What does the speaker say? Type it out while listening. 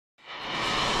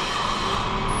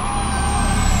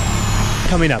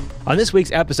Coming up on this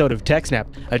week's episode of TechSNAP,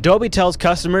 Adobe tells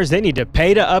customers they need to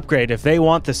pay to upgrade if they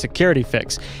want the security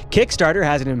fix. Kickstarter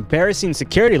has an embarrassing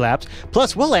security lapse,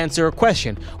 plus we'll answer a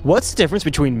question. What's the difference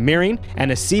between mirroring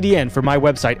and a CDN for my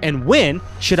website, and when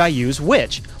should I use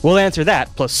which? We'll answer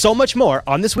that, plus so much more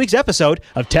on this week's episode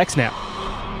of TechSNAP.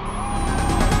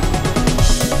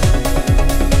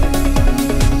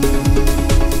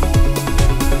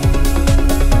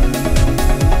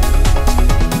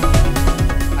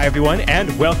 Hi everyone,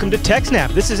 and welcome to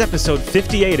TechSNAP. This is episode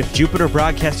 58 of Jupiter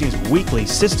Broadcasting's weekly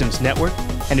Systems Network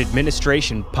and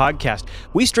Administration podcast.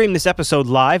 We stream this episode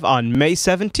live on May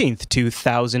 17th,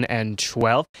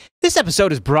 2012. This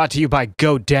episode is brought to you by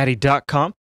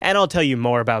GoDaddy.com, and I'll tell you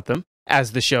more about them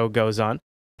as the show goes on.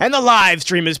 And the live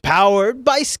stream is powered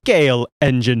by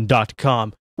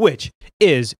ScaleEngine.com, which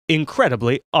is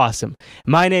incredibly awesome.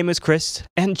 My name is Chris,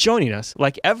 and joining us,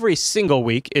 like every single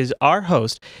week, is our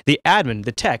host, the admin,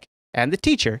 the tech, and the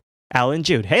teacher, Alan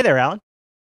Jude. Hey there, Alan.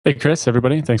 Hey, Chris,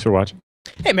 everybody. Thanks for watching.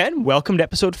 Hey, man. Welcome to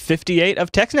episode 58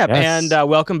 of TechSNAP, yes. And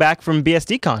welcome back from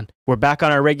BSDCon. We're back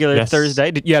on our regular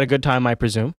Thursday. You had a good time, I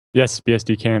presume? Yes,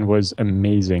 BSDCon was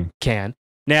amazing.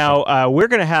 Now, we're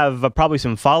going to have probably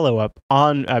some follow-up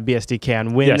on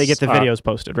BSDCon when they get the videos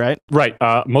posted, right? Right.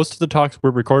 Most of the talks were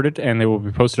recorded, and they will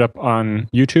be posted up on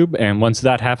YouTube. And once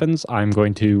that happens, I'm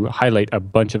going to highlight a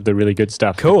bunch of the really good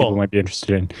stuff that people might be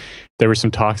interested in. There were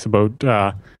some talks about,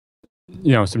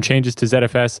 some changes to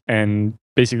ZFS and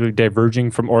basically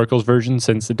diverging from Oracle's version,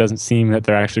 since it doesn't seem that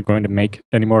they're actually going to make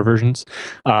any more versions.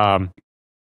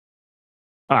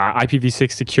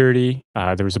 IPv6 security.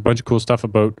 There was a bunch of cool stuff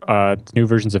about new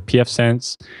versions of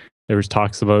pfSense. There was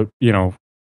talks about,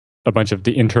 a bunch of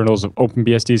the internals of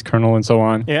OpenBSD's kernel and so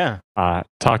on. Yeah.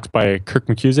 Talks by Kirk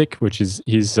McCusick,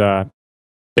 he's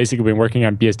basically been working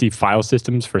on BSD file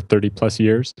systems for 30 plus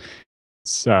years.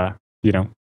 It's,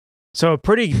 So a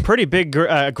pretty big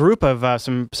group of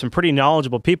some pretty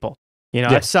knowledgeable people.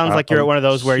 It sounds like you're at one of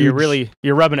those where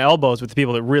you're rubbing elbows with the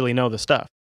people that really know the stuff.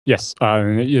 Yes,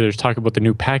 there's talk about the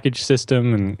new package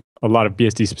system and a lot of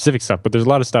BSD specific stuff, but there's a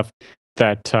lot of stuff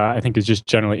that I think is just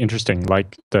generally interesting,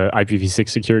 like the IPv6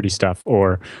 security stuff,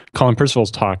 or Colin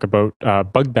Percival's talk about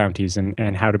bug bounties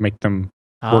and how to make them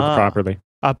work properly.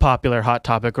 A popular hot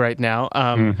topic right now.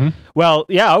 Well,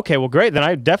 yeah, okay, well, great. Then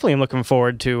I definitely am looking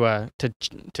forward to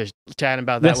chatting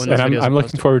about that. Yes, and I'm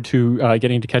looking forward to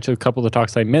getting to catch a couple of the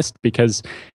talks I missed, because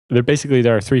there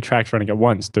are 3 tracks running at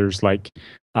once. There's like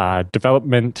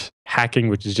development, hacking,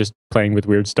 which is just playing with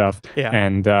weird stuff,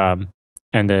 and the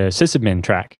sysadmin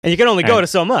track. And you can only go to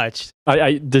so much.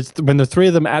 When the 3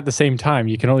 of them at the same time,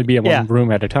 you can only be in one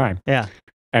room at a time. Yeah.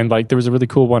 And like there was a really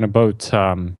cool one about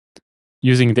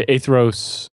using the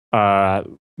Atheros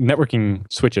networking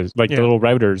switches, like the little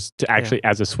routers, to actually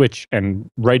as a switch, and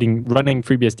running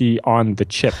FreeBSD on the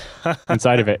chip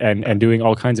inside of it, and doing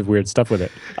all kinds of weird stuff with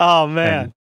it. Oh man.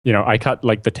 And, I cut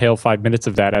like the tail 5 minutes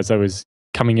of that as I was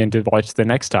coming in to watch the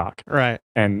next talk. Right.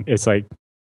 And it's like,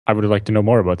 I would have liked to know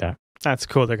more about that. That's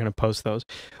cool. They're going to post those.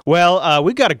 Well,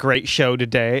 we've got a great show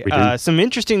today. Some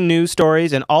interesting news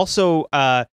stories, and also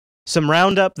some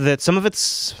roundup that some of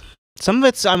it's I'm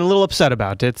a little upset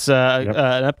about. It's an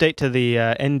update to the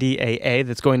NDAA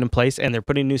that's going in place, and they're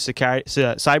putting new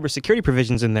cybersecurity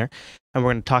provisions in there. And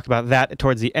we're going to talk about that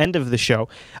towards the end of the show.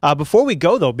 Before we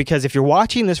go, though, because if you're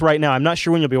watching this right now, I'm not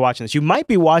sure when you'll be watching this. You might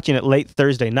be watching it late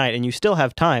Thursday night, and you still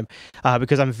have time,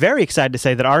 because I'm very excited to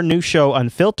say that our new show,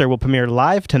 Unfilter, will premiere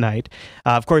live tonight.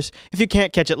 Of course, if you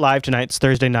can't catch it live tonight, it's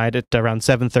Thursday night at around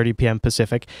 7:30 p.m.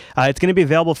 Pacific. It's going to be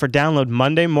available for download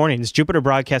Monday morning. It's Jupiter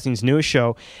Broadcasting's newest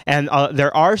show, and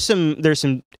there's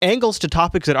some angles to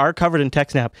topics that are covered in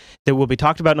TechSNAP that will be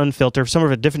talked about in Unfilter. Some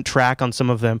of a different track on some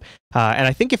of them, and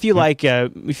I think if you like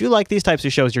these types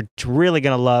of shows, you're really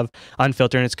going to love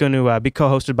Unfilter, and it's going to be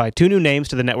co-hosted by 2 new names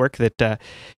to the network that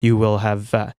you will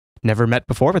have never met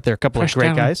before, but they're a couple of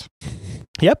great guys.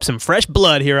 Yep, some fresh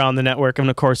blood here on the network,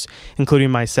 and of course, including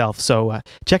myself. So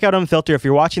check out Unfilter. If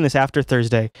you're watching this after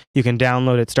Thursday, you can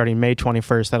download it starting May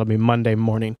 21st. That'll be Monday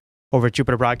morning over at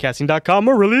JupiterBroadcasting.com.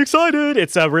 We're really excited.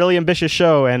 It's a really ambitious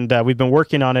show, and we've been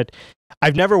working on it.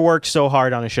 I've never worked so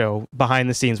hard on a show behind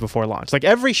the scenes before launch. Like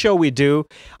every show we do,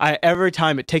 every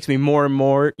time it takes me more and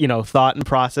more, thought and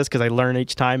process, because I learn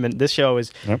each time. And this show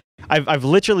is, I've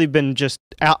literally been just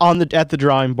at the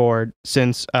drawing board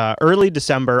since early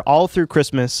December, all through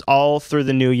Christmas, all through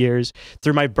the New Year's,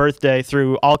 through my birthday,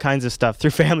 through all kinds of stuff,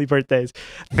 through family birthdays,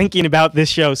 thinking about this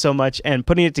show so much and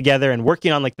putting it together and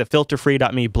working on like the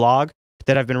filterfree.me blog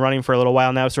that I've been running for a little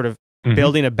while now, sort of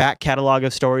building a back catalog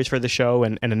of stories for the show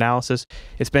and analysis.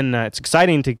 It's been it's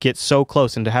exciting to get so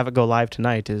close, and to have it go live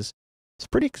tonight is It's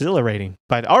pretty exhilarating.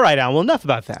 But all right, Alan, well, enough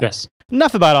about that. Yes.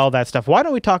 Enough about all that stuff. Why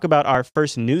don't we talk about our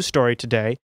first news story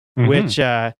today, which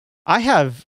I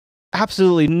have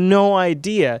absolutely no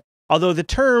idea. Although the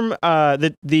term,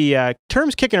 the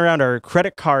terms kicking around are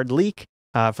credit card leak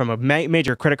from a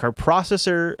major credit card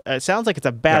processor. It sounds like it's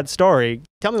a bad story.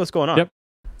 Tell me what's going on.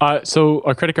 Yep. So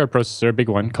a credit card processor, a big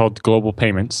one called Global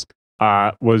Payments,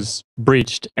 was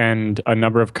breached and a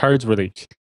number of cards were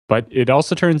leaked. But it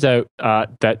also turns out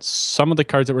that some of the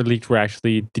cards that were leaked were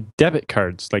actually the debit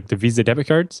cards, like the Visa debit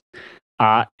cards.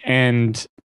 And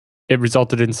it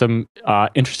resulted in some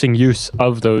interesting use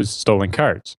of those stolen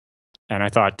cards. And I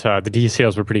thought the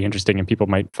details were pretty interesting and people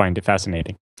might find it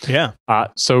fascinating. Yeah.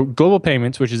 So Global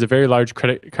Payments, which is a very large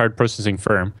credit card processing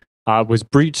firm, was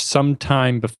breached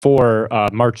sometime before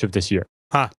March of this year.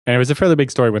 And it was a fairly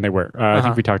big story when they were. I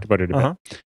think we talked about it a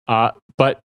bit.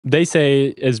 But they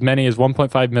say as many as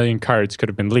 1.5 million cards could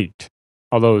have been leaked.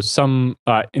 Although some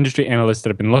industry analysts that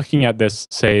have been looking at this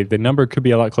say the number could be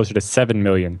a lot closer to 7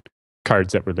 million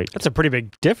cards that were leaked. That's a pretty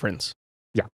big difference.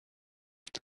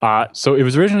 Yeah. So it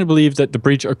was originally believed that the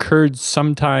breach occurred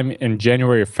sometime in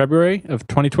January or February of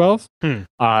 2012.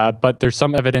 But there's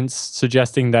some evidence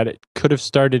suggesting that it could have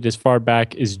started as far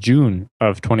back as June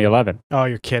of 2011. Oh,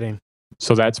 you're kidding.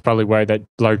 So that's probably why that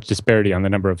large disparity on the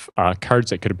number of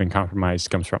cards that could have been compromised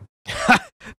comes from.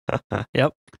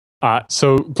 Yep.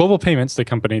 So Global Payments, the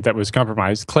company that was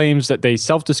compromised, claims that they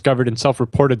self-discovered and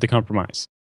self-reported the compromise.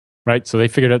 Right? So they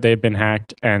figured out they had been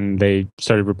hacked and they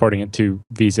started reporting it to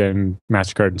Visa and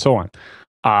MasterCard and so on.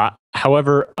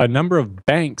 However, a number of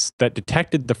banks that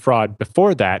detected the fraud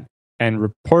before that and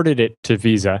reported it to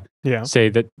Visa say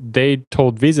that they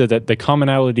told Visa that the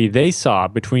commonality they saw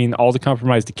between all the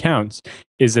compromised accounts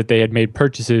is that they had made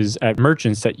purchases at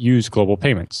merchants that use Global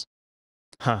Payments.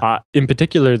 In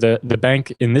particular, the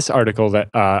bank in this article that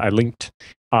I linked,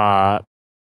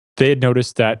 they had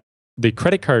noticed that the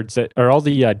credit cards or all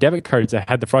the debit cards that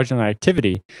had the fraudulent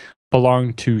activity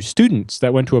belonged to students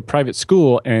that went to a private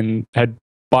school and had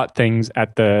bought things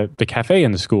at the cafe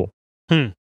in the school.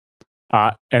 And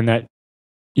that,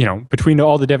 between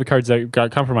all the debit cards that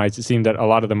got compromised, it seemed that a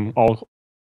lot of them all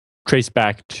traced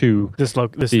back to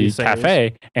the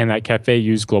cafe, and that cafe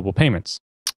used Global Payments.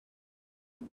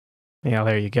 Yeah,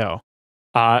 there you go.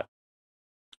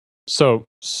 So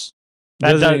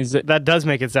that does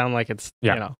make it sound like it's,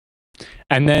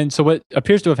 And then, so what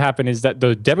appears to have happened is that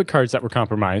the debit cards that were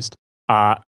compromised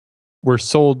were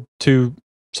sold to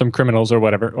some criminals or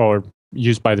whatever, or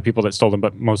used by the people that stole them,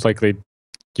 but most likely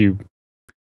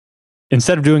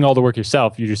instead of doing all the work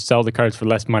yourself, you just sell the cards for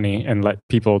less money and let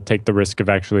people take the risk of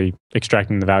actually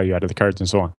extracting the value out of the cards and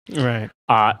so on. Right.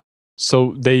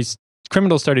 So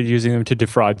criminals started using them to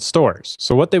defraud stores.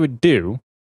 So what they would do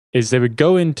is they would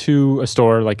go into a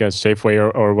store like a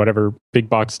Safeway or whatever big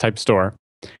box type store,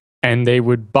 and they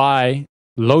would buy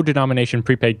low denomination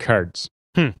prepaid cards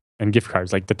and gift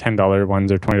cards, like the $10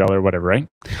 ones or $20, whatever, right?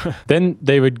 Then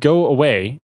they would go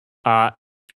away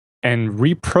and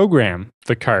reprogram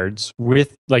the cards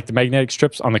with like the magnetic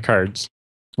strips on the cards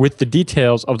with the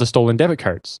details of the stolen debit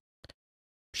cards.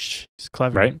 It's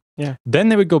clever. Right? Yeah. Then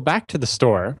they would go back to the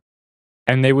store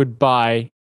and they would buy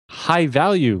high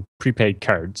value prepaid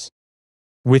cards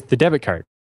with the debit card.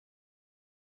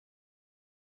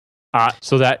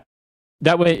 So that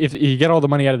way, if you get all the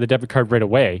money out of the debit card right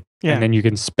away, and then you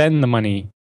can spend the money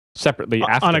separately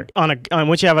after.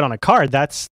 Once you have it on a card,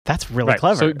 that's really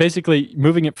clever. So basically,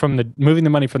 moving the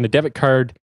money from the debit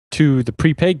card to the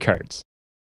prepaid cards.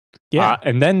 Yeah,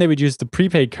 and then they would use the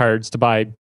prepaid cards to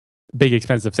buy big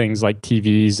expensive things like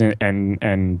TVs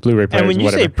and Blu-ray players. And when you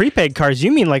say prepaid cards,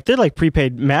 you mean like they're like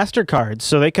prepaid MasterCards,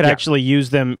 so they could actually use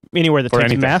them anywhere that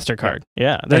takes MasterCard.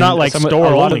 Yeah, they're not like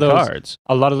store-only cards.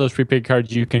 A lot of those prepaid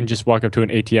cards you can just walk up to an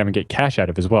ATM and get cash out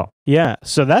of as well. Yeah,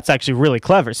 so that's actually really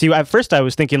clever. See, at first I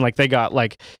was thinking like they got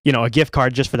like, a gift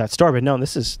card just for that store, but no,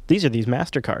 these are these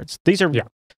MasterCards. These are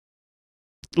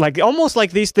like almost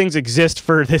like these things exist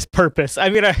for this purpose. I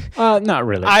mean, not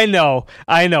really. I know,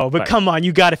 but come on,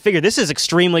 you got to figure this is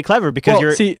extremely clever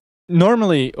because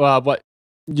normally,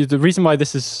 the reason why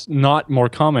this is not more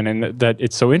common and that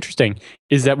it's so interesting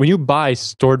is that when you buy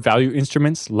stored value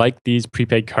instruments like these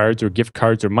prepaid cards or gift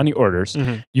cards or money orders,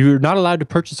 you're not allowed to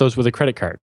purchase those with a credit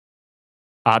card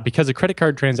because a credit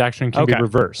card transaction can be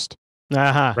reversed.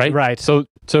 Right. So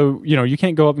you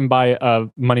can't go up and buy a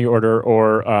money order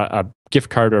or a gift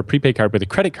card or a prepaid card with a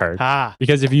credit card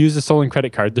because if you use a stolen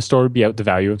credit card, the store would be out the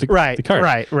value of the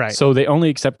card. Right. So they only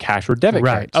accept cash or debit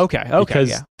cards. Okay.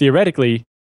 Because theoretically,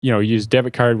 use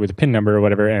debit card with a PIN number or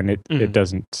whatever, and it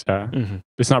doesn't.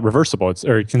 It's not reversible. It's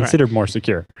considered more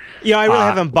secure. Yeah, I really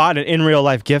haven't bought an in real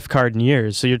life gift card in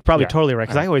years, so you're probably totally right.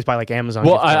 Because I always buy like Amazon.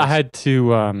 Well, I had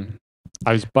to.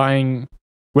 I was buying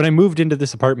when I moved into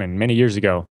this apartment many years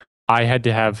ago. I had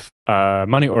to have a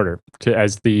money order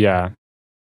as the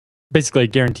basically a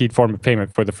guaranteed form of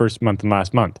payment for the first month and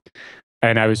last month,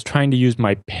 and I was trying to use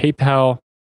my PayPal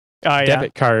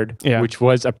debit card, which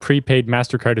was a prepaid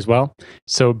MasterCard as well.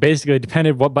 So basically, it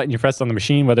depended what button you pressed on the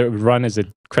machine, whether it would run as a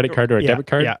credit card or a debit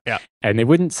card. And they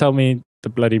wouldn't sell me the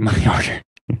bloody money order.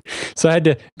 So I had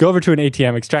to go over to an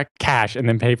ATM, extract cash, and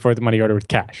then pay for the money order with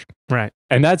cash. Right.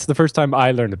 And that's the first time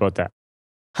I learned about that.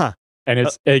 Huh. And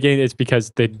it's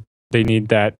because they need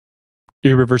that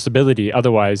irreversibility.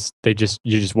 Otherwise, you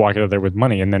just walk out of there with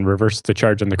money and then reverse the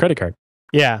charge on the credit card.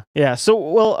 Yeah. So,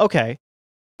 well, okay.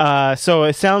 So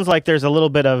it sounds like there's a little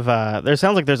bit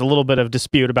of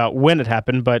dispute about when it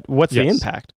happened, but what's the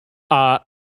impact?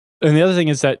 And the other thing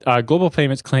is that Global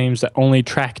Payments claims that only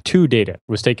Track 2 data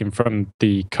was taken from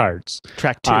the cards.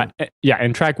 Track 2?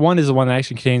 And Track 1 is the one that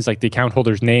actually contains like the account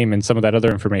holder's name and some of that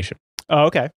other information. Oh,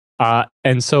 okay.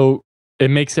 And so it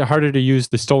makes it harder to use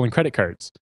the stolen credit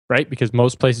cards, right? Because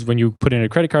most places when you put in a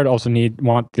credit card also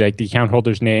want like the account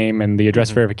holder's name and the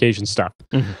address verification stuff.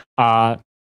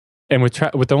 And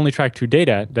with only Track 2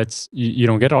 data, that's you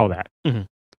don't get all that.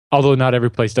 Although not every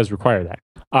place does require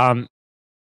that.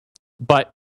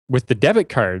 But with the debit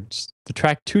cards, the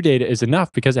Track 2 data is enough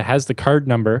because it has the card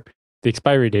number, the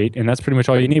expiry date, and that's pretty much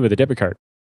all you need with a debit card.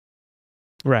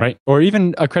 Right? Or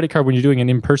even a credit card when you're doing an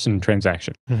in-person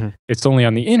transaction. It's only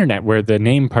on the internet where the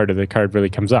name part of the card really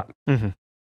comes up.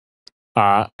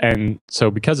 And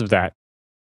so because of that,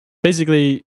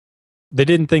 basically, they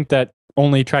didn't think that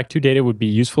only Track 2 data would be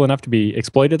useful enough to be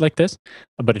exploited like this.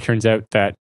 But it turns out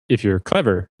that if you're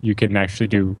clever, you can actually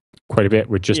do quite a bit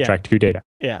with just Track 2 data.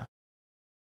 Yeah.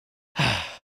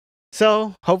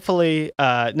 So hopefully,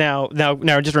 now,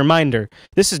 just a reminder,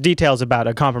 this is details about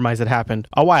a compromise that happened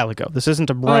a while ago. This isn't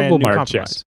a brand new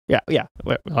compromise. Yes. Yeah.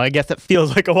 Well, I guess that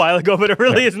feels like a while ago, but it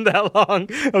really isn't that long.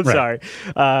 I'm sorry.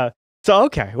 So,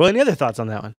 okay. Well, any other thoughts on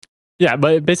that one? Yeah,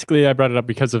 but basically I brought it up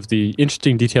because of the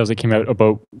interesting details that came out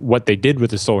about what they did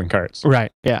with the stolen cards.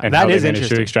 Right, yeah. And that how is they managed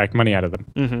interesting. to extract money out of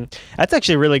them. That's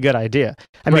actually a really good idea.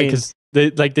 I mean, because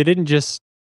they didn't just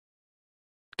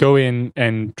go in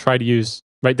and try to use,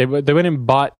 right? They went and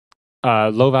bought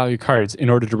low-value cards in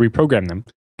order to reprogram them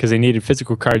because they needed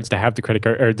physical cards to have the credit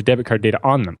card or the debit card data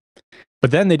on them. But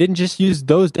then they didn't just use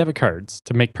those debit cards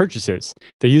to make purchases.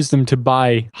 They used them to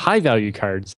buy high-value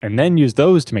cards and then use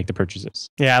those to make the purchases.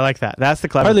 Yeah, I like that. That's the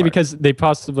clever Partly part. because they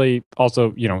possibly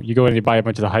also, you go in and you buy a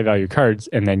bunch of the high-value cards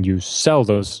and then you sell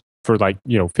those for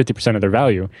 50% of their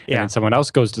value. Yeah. And then someone else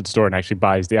goes to the store and actually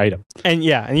buys the item. And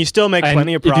you still make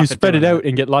plenty of profit. If you spread it out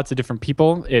and get lots of different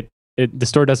people, the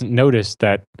store doesn't notice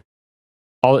that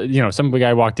some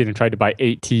guy walked in and tried to buy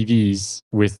 8 TVs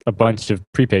with a bunch of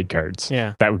prepaid cards.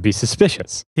 Yeah. That would be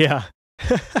suspicious. Yeah.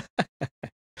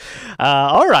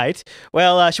 All right.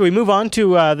 Well, should we move on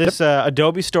to this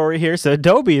Adobe story here? So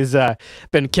Adobe has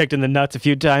been kicked in the nuts a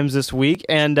few times this week,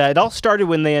 and it all started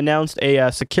when they announced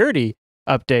a security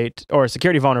update or a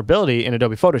security vulnerability in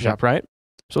Adobe Photoshop, right?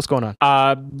 So what's going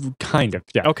on? Kind of,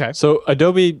 yeah. Okay. So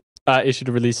Adobe issued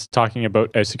a release talking about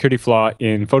a security flaw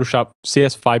in Photoshop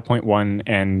CS 5.1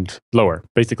 and lower.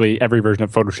 Basically, every version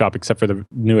of Photoshop except for the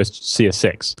newest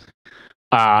CS6.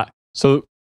 So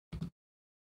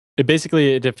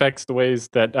it affects the ways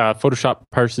that Photoshop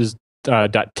parses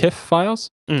 .tiff files.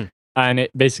 And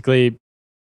it basically,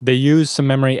 they use some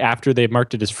memory after they've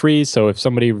marked it as free. So if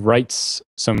somebody writes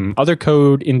some other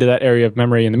code into that area of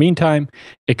memory in the meantime,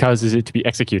 it causes it to be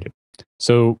executed.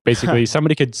 So basically,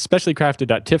 somebody could specially craft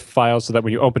a .tiff file so that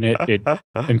when you open it, it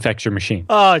infects your machine.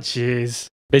 Oh, jeez.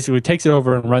 Basically, takes it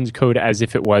over and runs code as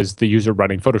if it was the user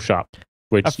running Photoshop,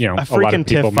 which, a lot of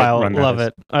people TIFF file. might run that Love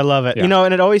it. I love it. Yeah.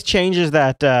 And it always changes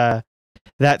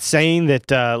that saying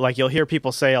that you'll hear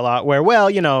people say a lot where, well,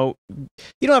 you don't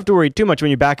have to worry too much when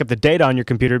you back up the data on your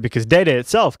computer because data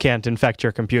itself can't infect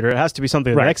your computer. It has to be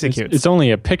something that executes. It's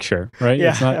only a picture, right?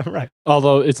 Yeah, it's not, right.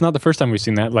 Although it's not the first time we've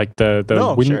seen that. Like the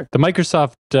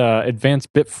Microsoft Advanced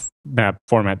Bitmap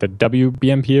format, the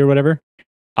WBMP or whatever.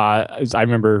 I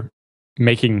remember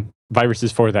making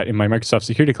viruses for that in my Microsoft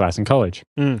security class in college.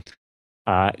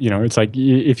 It's like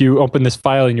if you open this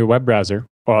file in your web browser,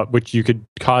 which you could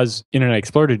cause Internet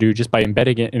Explorer to do just by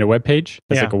embedding it in a web page,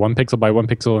 that's like a 1 pixel by 1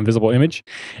 pixel invisible image,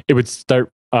 it would start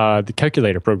the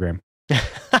calculator program.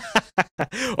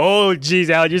 Oh, geez,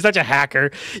 Alan, you're such a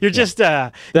hacker. You're just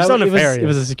so nefarious. It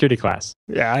was a security class.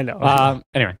 Yeah, I know.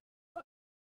 Anyway,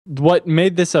 what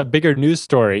made this a bigger news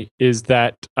story is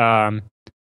that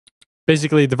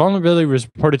basically the vulnerability was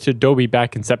reported to Adobe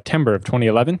back in September of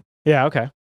 2011. Yeah, okay.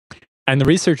 And the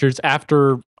researchers,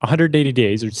 after 180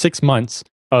 days or 6 months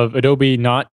of Adobe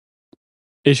not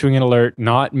issuing an alert,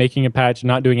 not making a patch,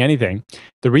 not doing anything,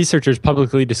 the researchers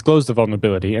publicly disclosed the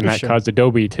vulnerability, and that caused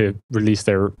Adobe to release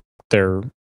their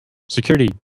security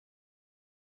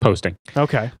posting.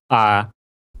 Okay.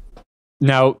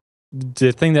 Now,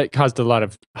 the thing that caused a lot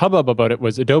of hubbub about it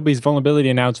was Adobe's vulnerability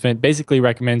announcement basically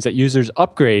recommends that users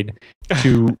upgrade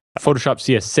to Photoshop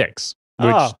CS6,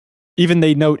 which even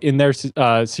they note in their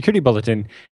security bulletin,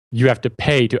 you have to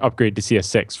pay to upgrade to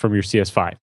CS6 from your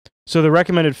CS5. So the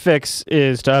recommended fix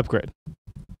is to upgrade.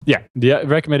 Yeah, the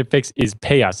recommended fix is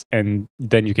pay us, and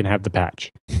then you can have the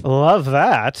patch. Love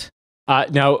that.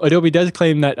 Now, Adobe does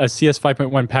claim that a CS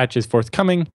 5.1 patch is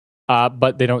forthcoming,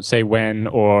 but they don't say when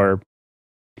or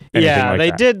anything like they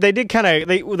that. They did kind of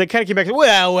they kind of came back and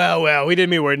well, we didn't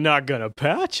mean we're not gonna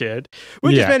patch it.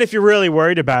 We just meant if you're really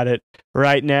worried about it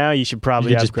right now, you should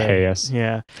probably just pay us.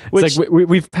 Yeah, it's like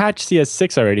we've patched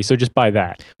CS6 already, so just buy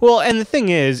that. Well, and the thing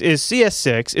is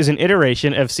CS6 is an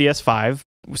iteration of CS5.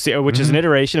 Which is an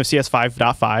iteration of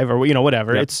CS5.5 or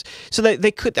whatever. Yep. It's so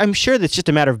they could. I'm sure that's just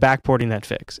a matter of backporting that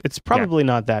fix. It's probably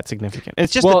not that significant.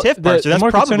 It's just the TIFF part. So that's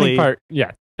probably part.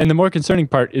 Yeah, and the more concerning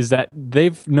part is that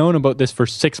they've known about this for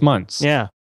 6 months. Yeah,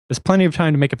 there's plenty of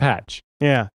time to make a patch.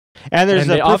 Yeah, and there's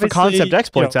a proof of concept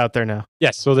exploits out there now.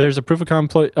 Yes, so there's a proof of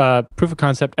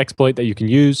concept exploit that you can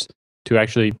use to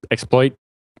actually exploit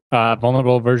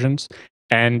vulnerable versions.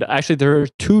 And actually, there are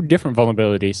 2 different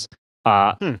vulnerabilities.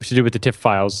 To do with the TIFF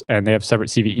files, and they have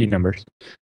separate CVE numbers.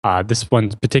 This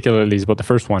one particularly is about the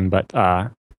first one, but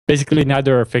basically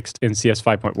neither are fixed in CS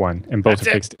 5.1, and both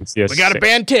are fixed in CS 6. We got to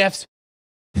ban TIFFs.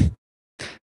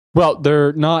 Well,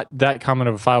 they're not that common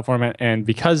of a file format, and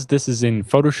because this is in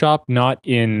Photoshop, not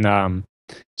in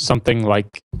something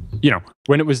like,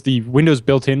 when it was the Windows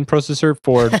built-in processor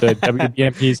for the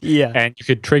WBMPs, and you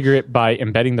could trigger it by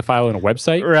embedding the file in a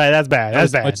website. Right, that's bad.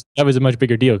 That was a much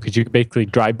bigger deal because you could basically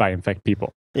drive-by infect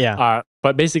people. Yeah.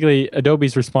 But basically,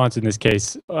 Adobe's response in this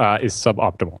case is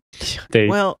suboptimal.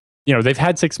 They've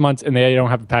had 6 months and they don't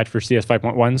have a patch for CS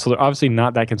 5.1, so they're obviously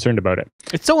not that concerned about it.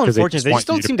 It's so unfortunate. They just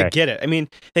don't seem to get it. I mean,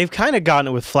 they've kind of gotten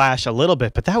it with Flash a little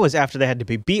bit, but that was after they had to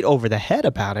be beat over the head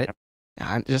about it.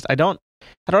 I don't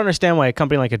understand why a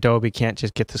company like Adobe can't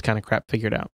just get this kind of crap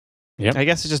figured out. Yep. I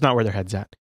guess it's just not where their head's at.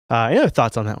 Any other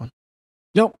thoughts on that one?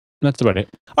 Nope. That's about it.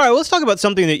 All right, well, let's talk about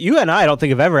something that you and I don't think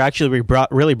have ever actually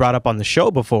really brought up on the show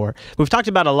before. We've talked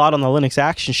about a lot on the Linux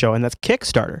Action Show, and that's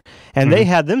Kickstarter. And they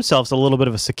had themselves a little bit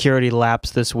of a security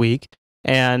lapse this week.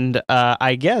 And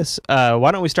I guess,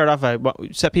 why don't we start off,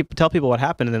 tell people what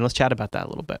happened, and then let's chat about that a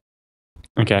little bit.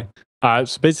 Okay.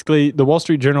 So basically, the Wall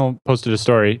Street Journal posted a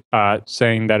story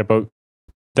saying that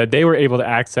they were able to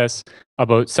access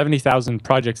about 70,000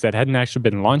 projects that hadn't actually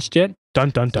been launched yet. Dun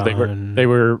dun dun. So they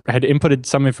had inputted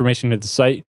some information into the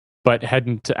site, but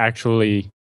hadn't actually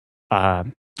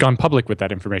gone public with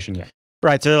that information yet.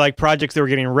 Right. So they're like projects that were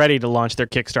getting ready to launch their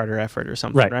Kickstarter effort or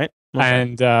something, right? Okay.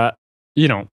 And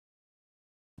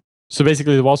so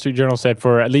basically, the Wall Street Journal said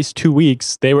for at least 2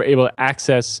 weeks they were able to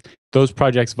access those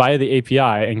projects via the API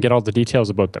and get all the details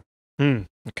about them.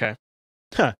 Okay.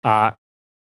 Huh.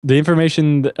 The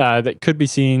information that could be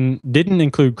seen didn't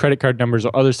include credit card numbers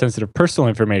or other sensitive personal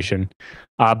information,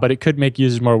 but it could make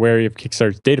users more wary of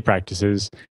Kickstarter's data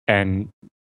practices. And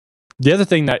the other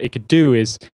thing that it could do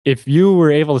is if you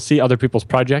were able to see other people's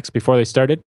projects before they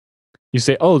started, you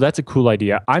say, oh, that's a cool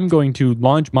idea. I'm going to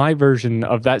launch my version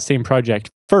of that same project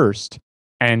first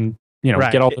and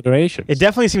get all the donations. It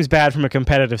definitely seems bad from a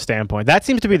competitive standpoint. That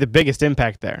seems to be the biggest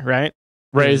impact there, right?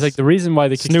 Right. It's like the reason why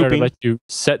the Kickstarter lets you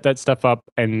set that stuff up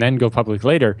and then go public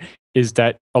later is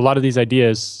that a lot of these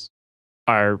ideas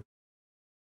they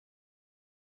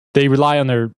rely on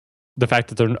the fact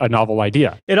that they're a novel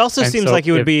idea. It also seems like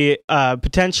it would be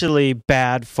potentially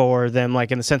bad for them,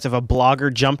 like in the sense of a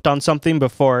blogger jumped on something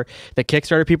before the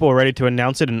Kickstarter people were ready to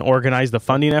announce it and organize the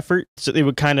funding effort. So it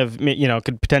would kind of,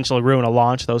 could potentially ruin a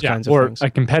launch, those kinds of things. Or a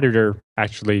competitor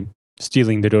actually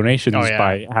stealing the donations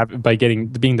by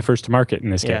being the first to market in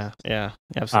this case. Yeah,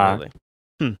 absolutely.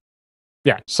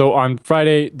 So on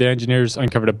Friday, the engineers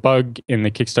uncovered a bug in the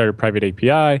Kickstarter private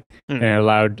API and it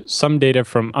allowed some data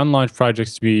from unlaunched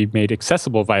projects to be made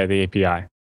accessible via the API.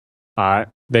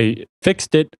 They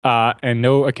fixed it and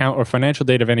no account or financial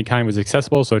data of any kind was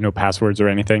accessible, so no passwords or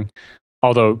anything.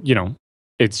 Although,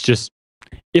 it's just,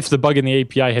 if the bug in the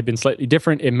API had been slightly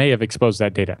different, it may have exposed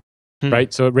that data.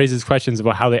 Right, so it raises questions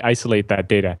about how they isolate that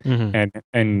data, and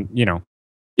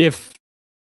if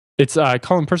It's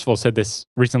Colin Percival said this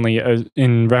recently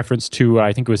in reference to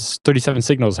I think it was 37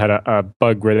 Signals had a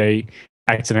bug where they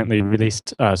accidentally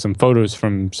released some photos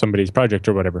from somebody's project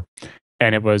or whatever,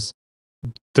 and it was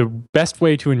the best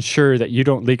way to ensure that you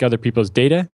don't leak other people's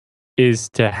data is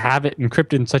to have it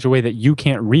encrypted in such a way that you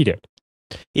can't read it.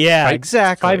 Yeah, right?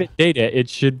 exactly. Private data, it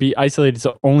should be isolated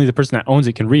so only the person that owns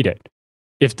it can read it.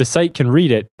 If the site can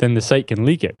read it, then the site can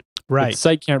leak it. Right. If the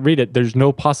site can't read it, there's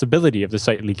no possibility of the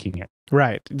site leaking it.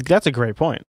 Right. That's a great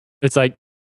point. It's like,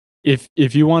 if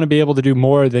you want to be able to do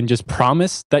more than just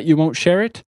promise that you won't share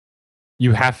it,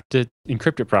 you have to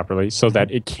encrypt it properly so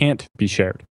that it can't be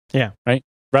shared. Yeah. Right?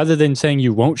 Rather than saying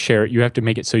you won't share it, you have to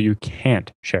make it so you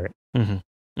can't share it.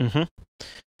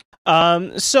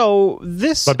 So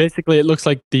this... But basically, it looks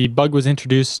like the bug was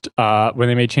introduced when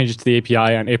they made changes to the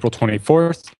API on April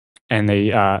 24th, and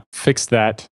they fixed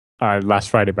that last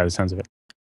Friday by the sounds of it.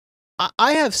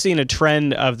 I have seen a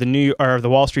trend of the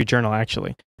Wall Street Journal,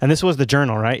 actually. And this was the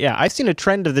Journal, right? Yeah, I've seen a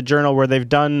trend of the Journal where they've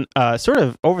done sort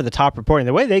of over-the-top reporting.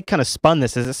 The way they kind of spun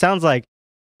this is it sounds like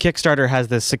Kickstarter has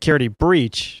this security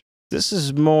breach. This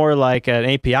is more like an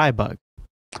API bug.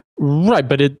 Right,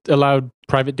 but it allowed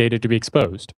private data to be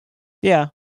exposed. Yeah,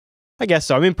 I guess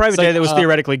so. I mean, private data was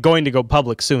theoretically going to go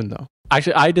public soon, though.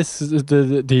 Actually,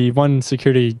 the one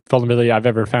security vulnerability I've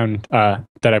ever found that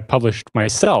I published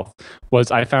myself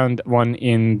was I found one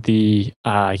in the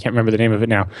I can't remember the name of it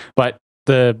now, but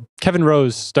Kevin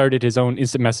Rose started his own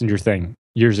instant messenger thing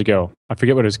years ago. I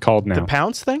forget what it's called now. The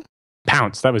Pounce thing?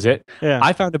 Pounce, that was it. Yeah.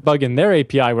 I found a bug in their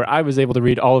API where I was able to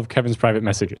read all of Kevin's private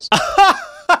messages.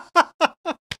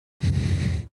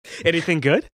 Anything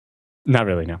good? Not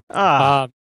really, no.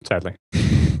 Sadly.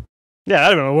 Yeah,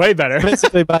 that'd have been way better.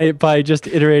 Basically, by just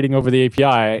iterating over the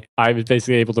API, I was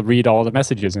basically able to read all the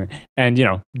messages, and you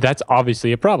know that's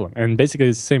obviously a problem. And basically,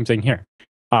 it's the same thing here.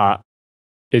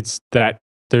 It's that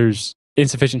there's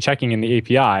insufficient checking in the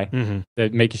API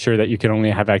that making sure that you can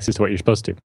only have access to what you're supposed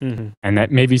to, and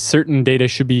that maybe certain data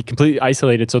should be completely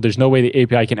isolated, so there's no way the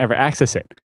API can ever access it.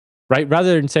 Right?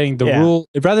 Rather than saying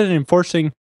rather than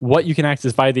enforcing what you can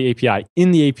access via the API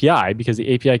in the API, because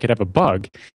the API could have a bug,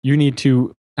 you need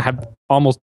to have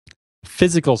almost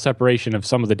physical separation of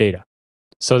some of the data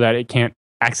so that it can't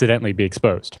accidentally be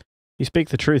exposed. You speak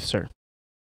the truth, sir.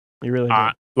 You really do.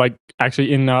 Like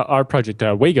actually in our project,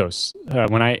 Wagos,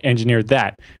 when I engineered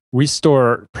that, we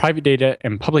store private data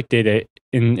and public data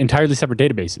in entirely separate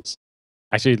databases.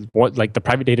 Actually, the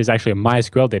private data is actually a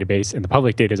MySQL database and the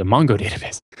public data is a Mongo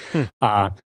database.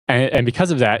 And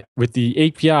because of that, with the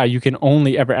API, you can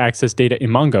only ever access data in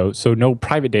Mongo, so no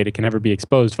private data can ever be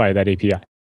exposed via that API.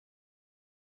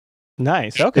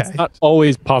 Nice. Okay. It's not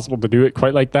always possible to do it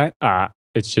quite like that.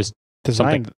 It's just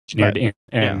designed, engineered in.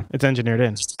 And it's engineered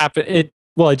in. It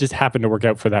just happened to work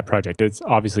out for that project. It's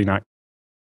obviously not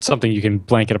something you can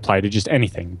blanket apply to just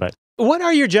anything. But what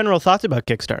are your general thoughts about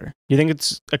Kickstarter? You think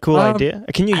it's a cool idea?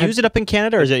 Can you use it up in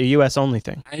Canada, or is it a US only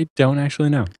thing? I don't actually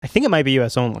know. I think it might be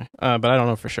US only, but I don't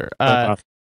know for sure.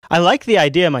 I like the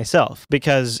idea myself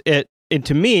because it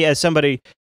to me, as somebody,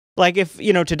 like if,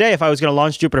 today if I was going to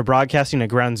launch Jupiter Broadcasting at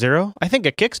ground zero, I think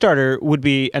a Kickstarter would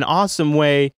be an awesome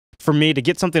way for me to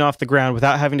get something off the ground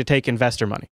without having to take investor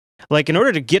money. Like in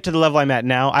order to get to the level I'm at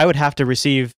now, I would have to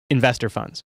receive investor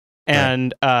funds.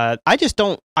 And I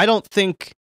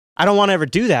don't want to ever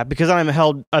do that because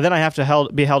then I have to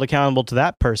be held accountable to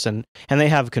that person, and they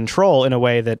have control in a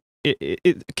way that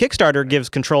Kickstarter gives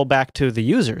control back to the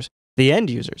users, the end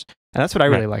users. And that's what I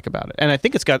really like about it. And I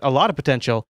think it's got a lot of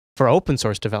potential for open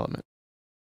source development.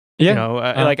 Yeah.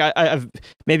 Like I've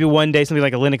maybe one day something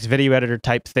like a Linux video editor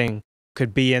type thing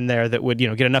could be in there that would,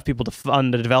 get enough people to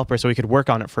fund the developer so we could work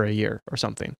on it for a year or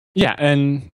something. Yeah.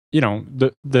 And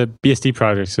the BSD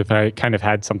projects, if I kind of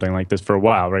had something like this for a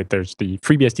while, right? There's the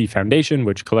FreeBSD Foundation,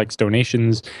 which collects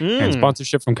donations and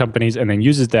sponsorship from companies and then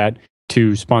uses that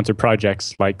to sponsor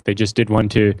projects. Like they just did one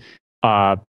to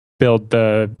build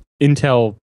the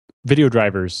Intel video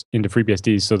drivers into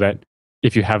FreeBSD so that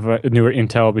if you have a newer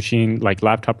Intel machine, like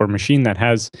laptop or machine that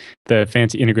has the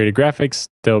fancy integrated graphics,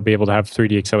 they'll be able to have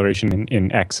 3D acceleration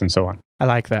in X and so on. I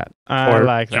like that. I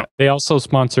like that. They also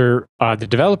sponsor the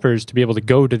developers to be able to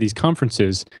go to these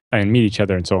conferences and meet each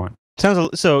other and so on.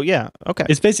 Yeah, okay.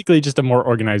 It's basically just a more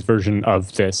organized version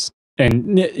of this.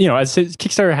 And, as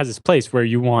Kickstarter has this place where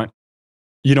you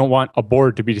don't want a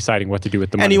board to be deciding what to do with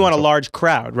the money. And you want a large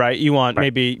crowd, right? You want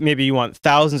maybe you want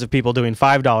thousands of people doing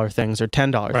 $5 things or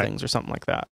 $10 things or something like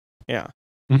that. Yeah.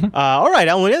 All right,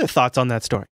 Alan, any other thoughts on that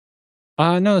story?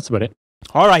 No, that's about it.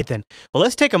 All right, then. Well,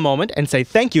 let's take a moment and say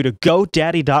thank you to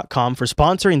GoDaddy.com for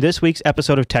sponsoring this week's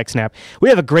episode of TechSNAP. We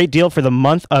have a great deal for the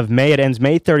month of May. It ends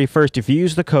May 31st. If you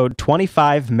use the code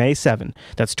 25May7,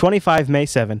 that's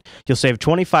 25May7, you'll save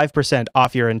 25%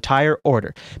 off your entire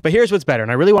order. But here's what's better,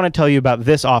 and I really want to tell you about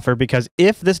this offer because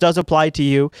if this does apply to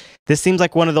you, this seems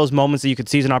like one of those moments that you could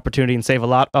seize an opportunity and save a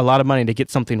lot of money to get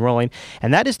something rolling,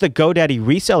 and that is the GoDaddy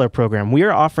Reseller Program. We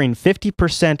are offering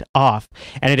 50% off,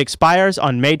 and it expires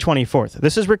on May 24th.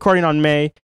 This is recording on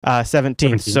May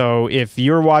 17th. So if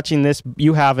you're watching this,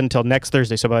 you have until next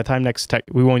Thursday. So by the time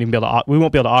we won't be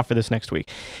able to offer this next week.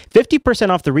 50%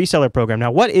 off the reseller program.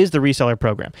 Now, what is the reseller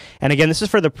program? And again, this is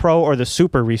for the pro or the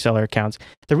super reseller accounts.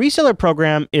 The reseller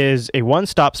program is a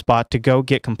one-stop spot to go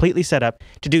get completely set up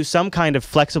to do some kind of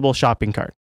flexible shopping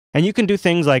cart. And you can do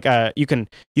things like you can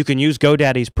use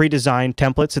GoDaddy's pre-designed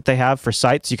templates that they have for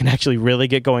sites. You can actually really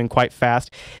get going quite fast.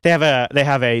 They have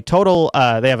a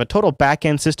total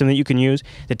back-end system that you can use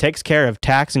that takes care of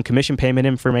tax and commission payment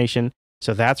information.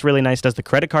 So that's really nice. Does the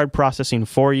credit card processing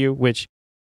for you, which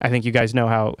I think you guys know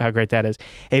how great that is.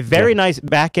 A very nice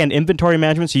back-end inventory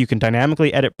management, so you can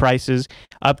dynamically edit prices,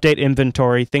 update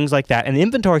inventory, things like that. And the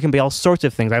inventory can be all sorts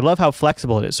of things. I love how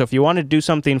flexible it is. So if you want to do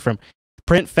something from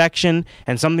Printfection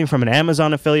and something from an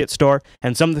Amazon affiliate store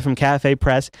and something from Cafe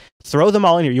Press, throw them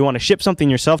all in here. You want to ship something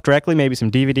yourself directly, maybe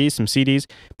some DVDs, some CDs,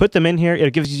 put them in here.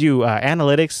 It gives you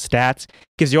analytics, stats,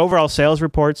 gives you overall sales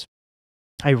reports.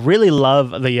 I really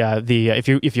love if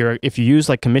you use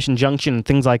like Commission Junction and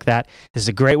things like that. This is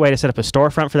a great way to set up a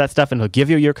storefront for that stuff, and it'll give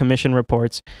you your commission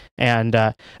reports. And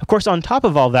of course, on top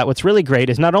of all that, what's really great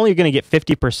is not only are you going to get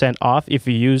 50% off if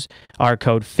you use our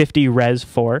code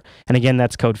 50RES4, and again,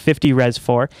 that's code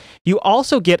 50RES4. You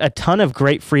also get a ton of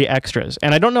great free extras.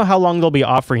 And I don't know how long they'll be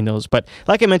offering those, but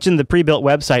like I mentioned, the pre-built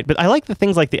website. But I like the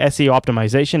things like the SEO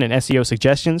optimization and SEO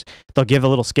suggestions. They'll give a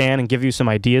little scan and give you some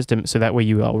ideas so that way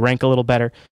you rank a little better.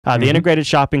 The integrated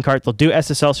shopping cart, they'll do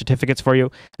SSL certificates for you.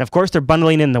 And of course, they're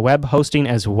bundling in the web hosting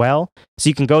as well. So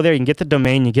you can go there, you can get the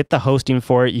domain, you get the hosting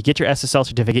for it, you get your SSL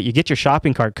certificate, you get your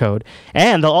shopping cart code,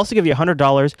 and they'll also give you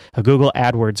 $100 of Google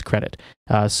AdWords credit.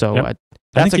 That's I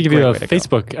think they give you a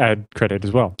Facebook ad credit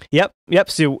as well. Yep.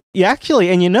 So you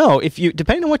actually, and if you,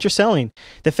 depending on what you're selling,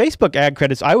 the Facebook ad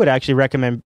credits, I would actually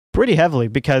recommend pretty heavily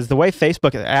because the way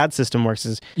Facebook ad system works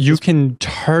is you can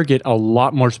target a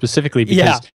lot more specifically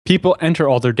because people enter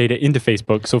all their data into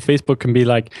Facebook. So Facebook can be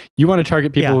like, you want to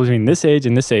target people between this age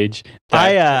and this age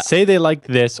that say they liked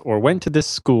this or went to this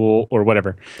school or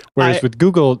whatever. Whereas with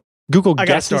Google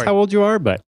guesses how old you are,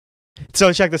 but...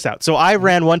 So check this out. So I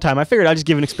ran one time. I figured I'd just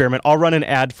give an experiment. I'll run an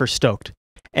ad for Stoked.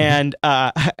 And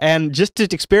just to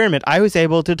experiment, I was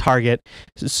able to target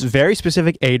very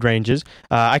specific age ranges.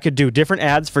 I could do different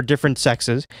ads for different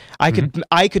sexes. I could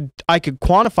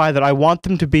quantify that I want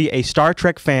them to be a Star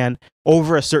Trek fan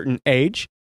over a certain age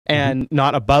and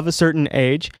not above a certain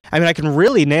age. I mean, I can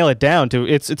really nail it down to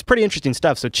it's pretty interesting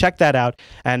stuff. So check that out.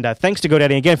 And thanks to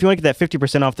GoDaddy. Again, if you want to get that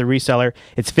 50% off the reseller,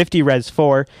 it's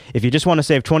 50RES4. If you just want to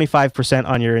save 25%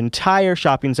 on your entire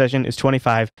shopping session, it's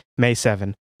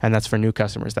 25May7. And that's for new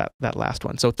customers, that last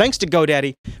one. So thanks to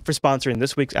GoDaddy for sponsoring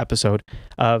this week's episode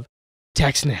of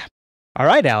TechSNAP. All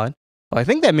right, Alan. Well, I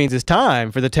think that means it's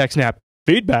time for the TechSNAP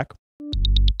feedback.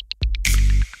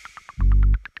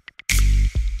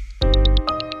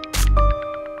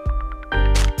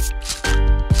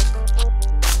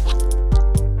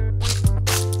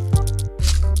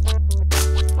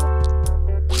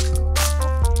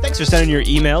 Thanks for sending your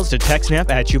emails to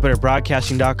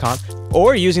TechSNAP@JupiterBroadcasting.com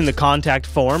or using the contact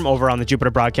form over on the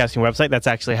Jupiter Broadcasting website. That's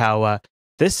actually how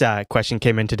this question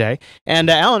came in today. And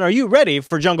Alan, are you ready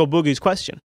for Jungle Boogie's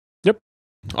question? Yep.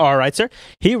 All right, sir.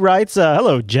 He writes,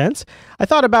 hello, gents. I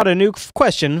thought about a new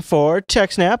question for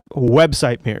TechSNAP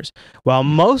website mirrors. While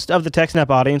most of the TechSNAP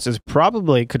audiences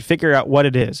probably could figure out what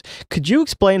it is, could you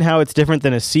explain how it's different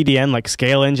than a CDN like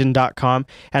ScaleEngine.com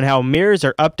and how mirrors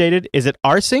are updated? Is it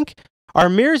rsync? Are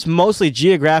mirrors mostly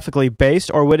geographically based,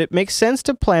 or would it make sense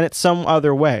to plan it some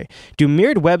other way? Do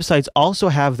mirrored websites also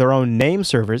have their own name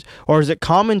servers, or is it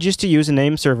common just to use a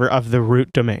name server of the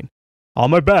root domain? All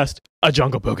my best, a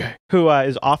Jungle Boogie, who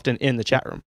is often in the chat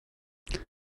room.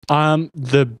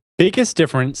 The biggest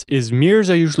difference is mirrors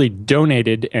are usually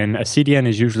donated, and a CDN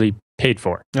is usually paid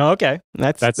for. Oh, okay.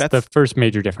 That's the first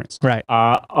major difference. Right.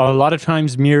 A lot of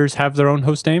times mirrors have their own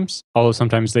host names, although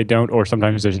sometimes they don't, or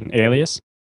sometimes there's an alias.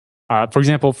 For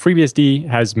example, FreeBSD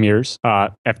has mirrors.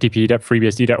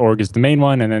 ftp.freebsd.org is the main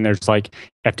one, and then there's like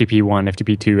FTP1,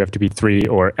 FTP2, FTP3,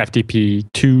 or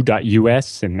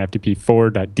FTP2.us and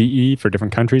FTP4.de for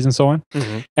different countries and so on.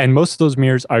 And most of those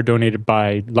mirrors are donated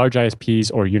by large ISPs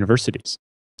or universities.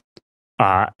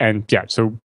 And yeah,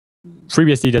 so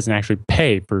FreeBSD doesn't actually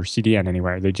pay for CDN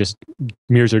anywhere. They just,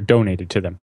 mirrors are donated to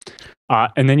them.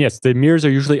 And then, yes, the mirrors are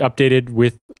usually updated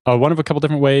with one of a couple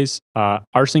different ways.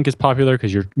 rsync is popular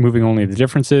because you're moving only the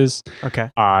differences. Okay.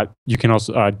 You can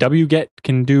also, wget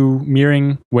can do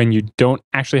mirroring when you don't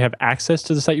actually have access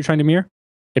to the site you're trying to mirror.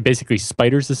 It basically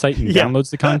spiders the site and downloads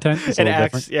the content. It's a little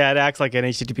different. Yeah, it acts like an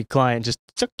HTTP client. Just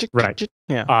right.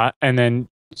 Yeah. And then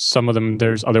some of them,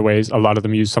 there's other ways. A lot of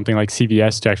them use something like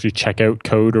CVS to actually check out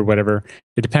code or whatever.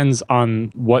 It depends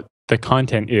on what the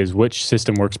content is, which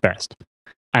system works best.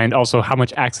 And also how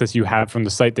much access you have from the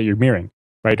site that you're mirroring,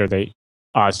 right? Are they,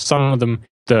 some of them,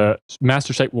 the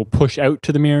master site will push out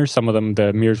to the mirrors. Some of them,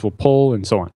 the mirrors will pull and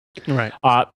so on. Right.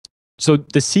 So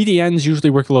the CDNs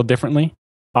usually work a little differently.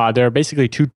 There are basically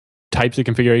two types of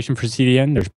configuration for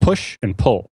CDN. There's push and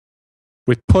pull.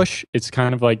 With push, it's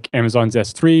kind of like Amazon's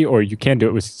S3, or you can do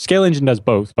it with Scale Engine does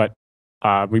both, but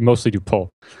we mostly do pull.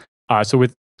 So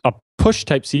with a push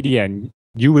type CDN,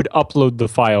 you would upload the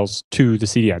files to the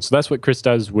CDN. So that's what Chris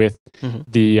does with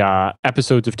the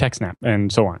episodes of TechSNAP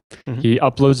and so on. He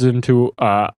uploads them to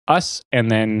us,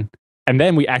 and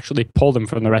then we actually pull them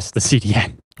from the rest of the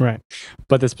CDN. Right.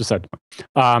 But that's beside the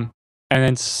point. And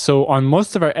then so on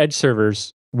most of our edge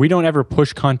servers, we don't ever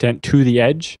push content to the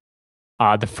edge.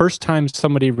 The first time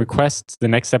somebody requests the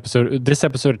next episode, this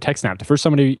episode of TechSNAP, the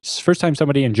first time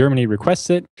somebody in Germany requests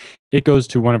it, it goes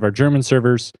to one of our German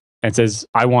servers and says,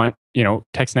 I want,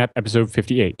 TechSNAP episode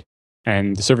 58.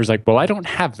 And the server's like, well, I don't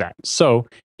have that. So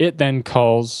it then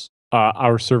calls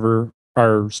our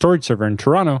storage server in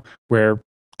Toronto, where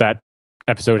that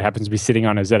episode happens to be sitting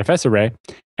on a ZFS array,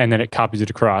 and then it copies it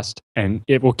across, and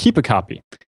it will keep a copy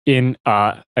in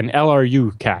an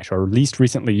LRU cache, or least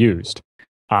recently used.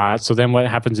 So then what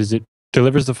happens is it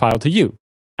delivers the file to you.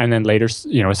 And then later,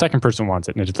 a second person wants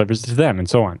it and it delivers it to them and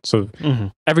so on. So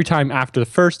every time after the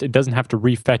first, it doesn't have to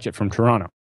refetch it from Toronto.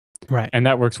 Right. And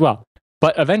that works well.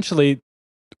 But eventually,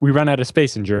 we run out of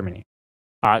space in Germany.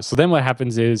 So then what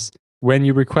happens is when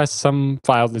you request some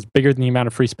file that's bigger than the amount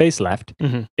of free space left,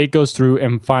 it goes through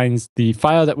and finds the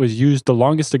file that was used the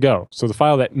longest ago. So the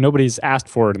file that nobody's asked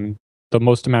for in the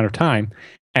most amount of time,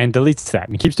 and deletes that.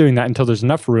 And keeps doing that until there's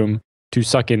enough room to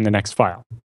suck in the next file.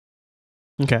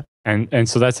 Okay. And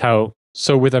so that's how.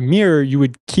 So with a mirror, you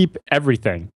would keep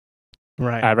everything.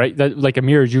 Right. Right. Like a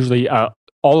mirror is usually all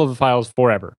of the files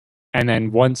forever, and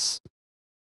then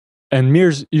and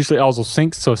mirrors usually also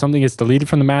sync. So if something gets deleted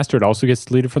from the master, it also gets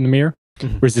deleted from the mirror.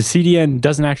 Whereas the CDN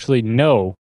doesn't actually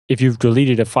know if you've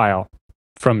deleted a file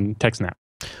from TechSNAP.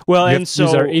 Well, you and so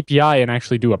use our API and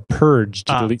actually do a purge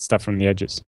to delete stuff from the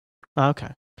edges. Okay.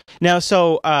 Now,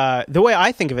 so the way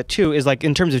I think of it too is like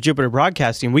in terms of Jupyter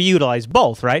Broadcasting, we utilize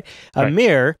both, right? A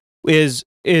mirror is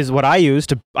what I use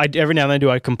to. Every now and then do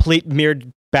a complete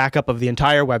mirrored backup of the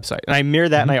entire website, and I mirror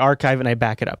that and I archive and I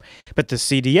back it up. But the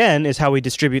CDN is how we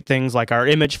distribute things like our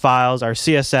image files, our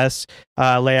CSS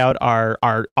layout, our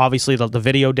obviously the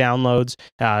video downloads,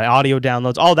 audio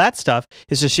downloads, all that stuff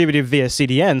is distributed via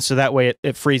CDN. So that way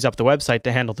it frees up the website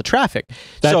to handle the traffic.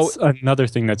 That's another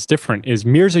thing that's different is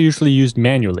mirrors are usually used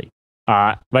manually.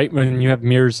 Right when you have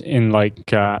mirrors in like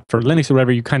for Linux or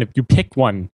whatever, you pick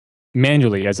one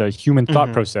manually as a human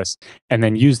thought process and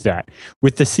then use that.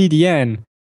 With the CDN,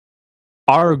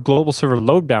 our global server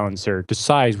load balancer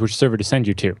decides which server to send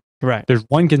you to. Right. There's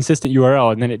one consistent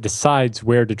URL, and then it decides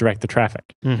where to direct the traffic.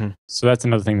 So that's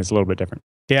another thing that's a little bit different.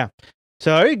 Yeah.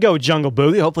 So there you go, Jungle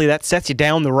Boogie. Hopefully that sets you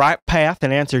down the right path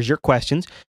and answers your questions.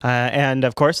 And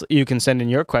of course, you can send in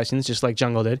your questions just like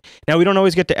Jungle did. Now, we don't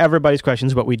always get to everybody's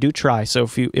questions, but we do try. So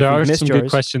if you missed some yours, good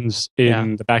questions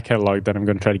in the back catalog that I'm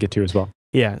going to try to get to as well.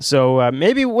 Yeah, so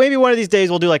maybe one of these days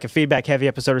we'll do like a feedback-heavy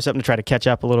episode or something to try to catch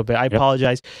up a little bit. I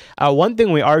apologize. One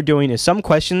thing we are doing is some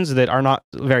questions that are not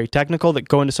very technical that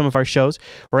go into some of our shows.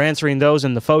 We're answering those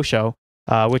in the faux show,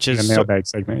 which is... In the mailbag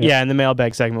segment. Yeah, in the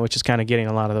mailbag segment, which is kind of getting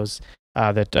a lot of those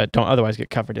that don't otherwise get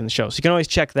covered in the show. So you can always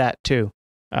check that too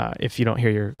if you don't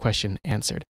hear your question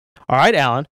answered. All right,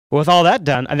 Alan. Well, with all that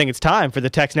done, I think it's time for the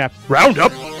TechSNAP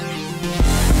Roundup.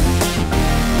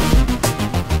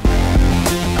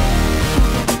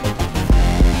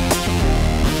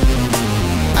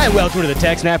 Hi, welcome to the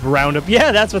TechSNAP Roundup.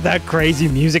 Yeah, that's what that crazy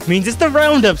music means. It's the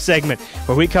Roundup segment,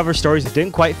 where we cover stories that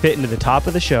didn't quite fit into the top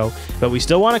of the show, but we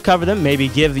still want to cover them, maybe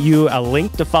give you a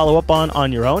link to follow up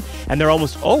on your own, and they're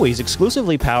almost always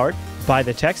exclusively powered by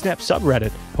the TechSNAP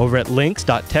subreddit over at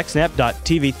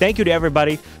links.techsnap.tv. Thank you to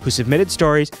everybody who submitted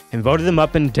stories and voted them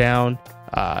up and down.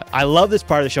 I love this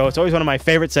part of the show. It's always one of my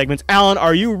favorite segments. Alan,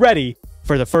 are you ready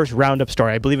for the first Roundup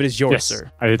story? I believe it is yours, yes,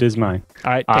 sir. It is mine.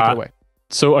 All right, take it away.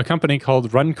 So a company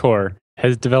called Runcore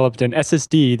has developed an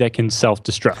SSD that can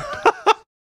self-destruct.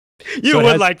 You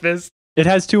would like this. It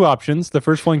has two options. The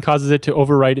first one causes it to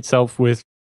overwrite itself with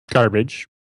garbage,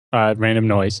 random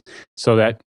noise, so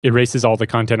that erases all the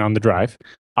content on the drive.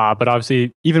 But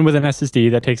obviously, even with an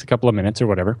SSD, that takes a couple of minutes or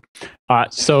whatever.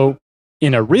 So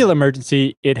in a real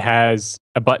emergency, it has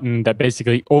a button that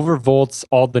basically overvolts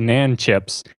all the NAND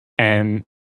chips and,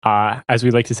 as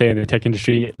we like to say in the tech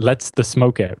industry, it lets the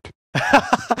smoke out.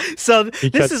 So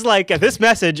this is like this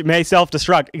message may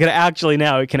self-destruct. It can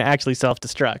actually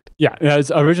self-destruct. Yeah, it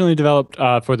was originally developed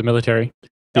for the military.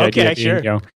 The idea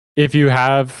being, if you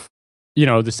have,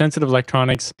 the sensitive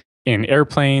electronics in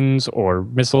airplanes or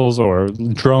missiles or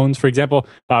drones, for example.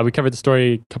 We covered the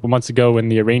story a couple months ago when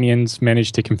the Iranians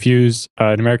managed to confuse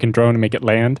an American drone and make it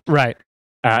land. Right.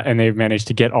 And they've managed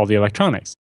to get all the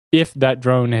electronics. If that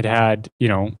drone had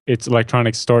its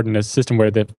electronics stored in a system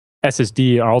where the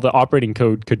SSD, all the operating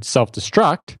code could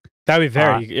self-destruct. That'd be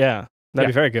very, that'd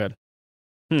be very good.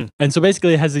 And so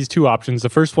basically it has these two options. The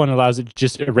first one allows it to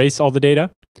just erase all the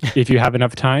data if you have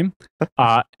enough time.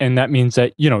 And that means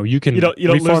that, you can you don't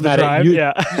lose the drive. You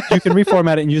can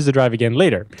reformat it and use the drive again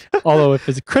later. Although if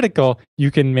it's critical, you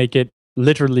can make it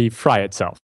literally fry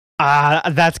itself.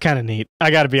 That's kind of neat. I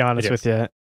got to be honest with you.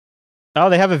 Oh,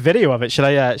 they have a video of it. Should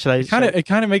I? It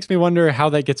kind of makes me wonder how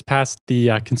that gets past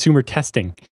the consumer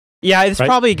testing. Yeah, it's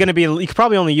probably going to be. You could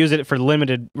probably only use it for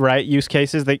limited use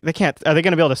cases. They can't. Are they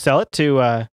going to be able to sell it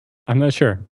to? I'm not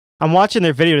sure. I'm watching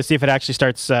their video to see if it actually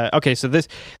starts. Okay, so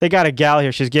they got a gal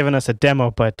here. She's giving us a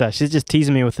demo, but she's just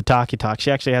teasing me with the talkie talk.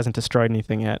 She actually hasn't destroyed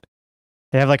anything yet.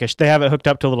 They have they have it hooked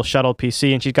up to a little shuttle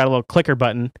PC, and she's got a little clicker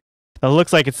button. It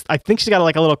looks like it's. I think she's got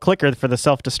like a little clicker for the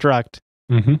self-destruct.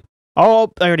 Mm-hmm.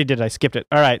 Oh, I already did it. I skipped it.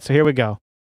 All right, so here we go.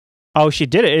 Oh, she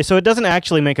did it. So it doesn't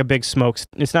actually make a big smoke.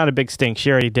 It's not a big stink.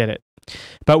 She already did it.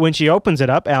 But when she opens it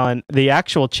up, Alan, the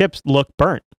actual chips look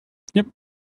burnt. Yep.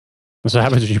 That's what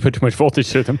happens when you put too much voltage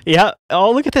to them. Yeah.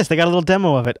 Oh, look at this. They got a little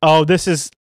demo of it. Oh, this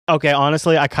is... Okay,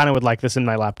 honestly, I kind of would like this in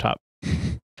my laptop.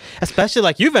 Especially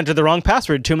like you've entered the wrong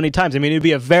password too many times. I mean, it'd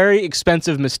be a very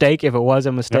expensive mistake if it was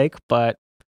a mistake, but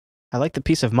I like the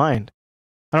peace of mind.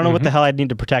 I don't know what the hell I'd need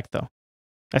to protect, though.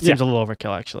 That seems a little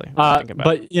overkill, actually.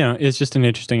 But, it's just an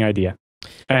interesting idea.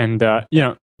 And,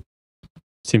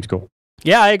 seems cool.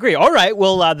 Yeah, I agree. All right.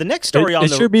 Well, the next story it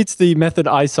sure beats the method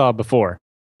I saw before.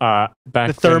 Back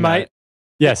the thermite?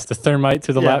 Yes, the thermite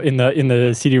to the left in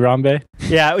the CD-ROM bay.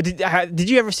 Yeah. Did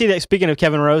you ever see that, speaking of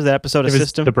Kevin Rose, that episode of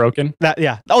System? The Broken?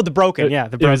 Oh, The Broken.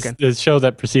 The Broken. The show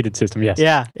that preceded System, yes.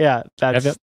 Yeah.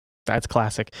 That's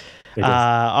classic.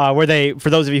 Where they, for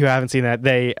those of you who haven't seen that,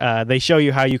 they show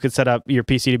you how you could set up your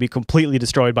PC to be completely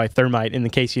destroyed by thermite in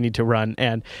the case you need to run,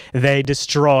 and they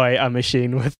destroy a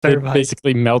machine with thermite. They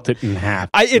basically melt it in half.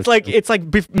 It's like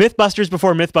Mythbusters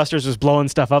before Mythbusters was blowing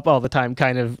stuff up all the time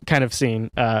kind of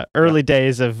scene. Early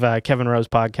days of Kevin Rose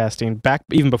podcasting, back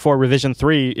even before Revision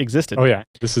 3 existed. Oh yeah,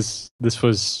 this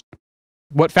was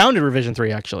what founded Revision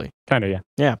 3, actually. Kind of, yeah.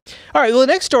 Yeah. All right, well, the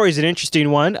next story is an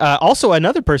interesting one. Also,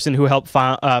 another person who helped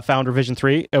found Revision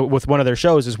 3 with one of their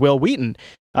shows is Will Wheaton.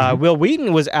 Will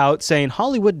Wheaton was out saying,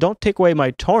 Hollywood, don't take away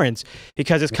my torrents,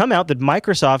 because it's come out that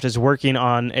Microsoft is working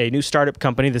on a new startup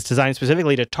company that's designed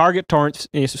specifically to target torrent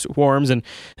swarms and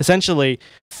essentially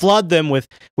flood them with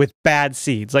bad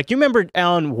seeds. Like, you remember,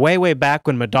 Alan, way back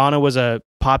when Madonna was a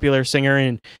popular singer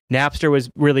and Napster was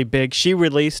really big, she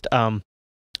released...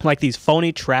 like these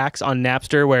phony tracks on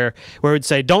Napster where it would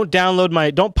say, don't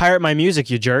pirate my music,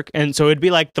 you jerk. And so it'd be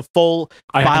like the full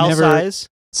file size.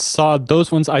 Saw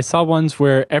those ones. I saw ones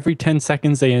where every 10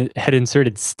 seconds they had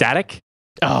inserted static.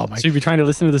 Oh my! So you'd be trying to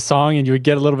listen to the song and you would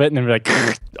get a little bit and then be like,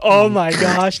 oh my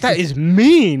gosh, that is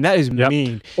mean. That is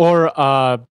mean. Or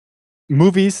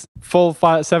movies, full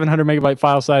 700 megabyte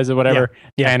file size or whatever.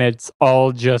 Yeah. And it's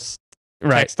all just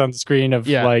text on the screen of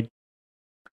like,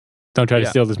 don't try to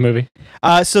steal this movie.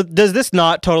 So does this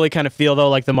not totally kind of feel, though,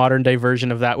 like the modern day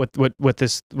version of that with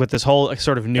this whole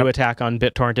sort of new attack on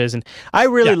BitTorrent is? And I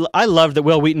really I love that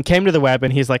Will Wheaton came to the web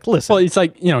and he's like, listen. Well, it's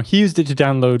like, he used it to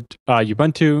download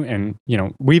Ubuntu, and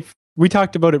we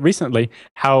talked about it recently,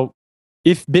 how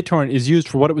if BitTorrent is used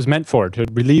for what it was meant for, to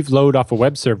relieve load off a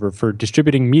web server for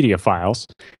distributing media files,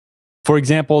 for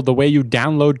example, the way you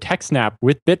download TechSNAP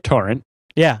with BitTorrent.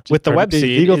 Yeah, with the web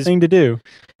seed. Legal thing to do.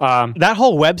 That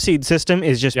whole web seed system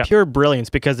is just pure brilliance,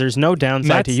 because there's no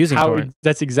downside to using torrent.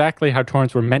 That's exactly how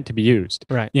torrents were meant to be used.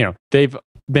 Right. They've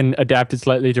been adapted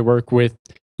slightly to work with,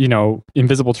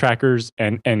 invisible trackers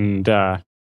and the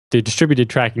distributed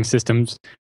tracking systems.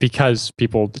 because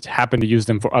people happen to use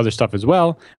them for other stuff as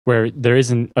well, where there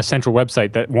isn't a central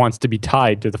website that wants to be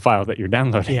tied to the file that you're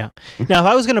downloading. Yeah. Now, if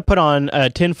I was going to put on a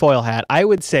tinfoil hat, I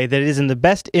would say that it is in the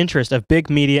best interest of big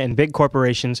media and big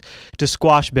corporations to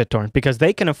squash BitTorrent because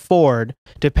they can afford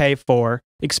to pay for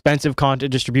expensive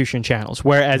content distribution channels,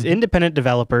 whereas independent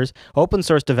developers, open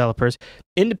source developers,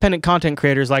 independent content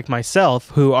creators like myself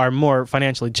who are more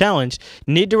financially challenged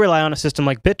need to rely on a system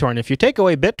like BitTorrent. If you take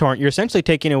away BitTorrent, you're essentially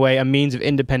taking away a means of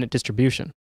independent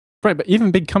distribution. Right, but even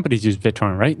big companies use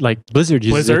BitTorrent, right? Like Blizzard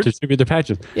uses it to distribute their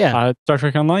patches. Yeah. Star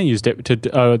Trek Online used it to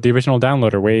the original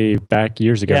downloader way back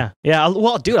years ago. Yeah, yeah.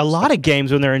 Well, dude, a lot of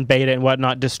games when they're in beta and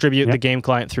whatnot distribute the game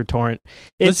client through torrent.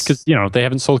 It's because they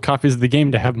haven't sold copies of the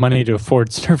game to have money to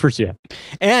afford servers yet.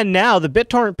 And now the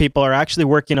BitTorrent people are actually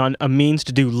working on a means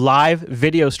to do live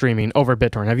video streaming over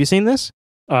BitTorrent. Have you seen this?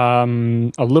 A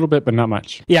little bit, but not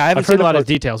much. Yeah, I haven't seen a lot of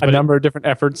details. A number of different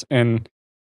efforts, and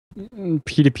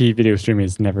P2P video streaming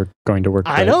is never going to work.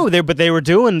 I know, but they were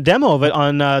doing a demo of it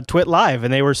on Twit Live,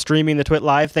 and they were streaming the Twit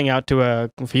Live thing out to a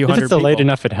few hundred people. If it's delayed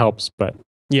enough, it helps, but...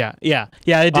 Yeah.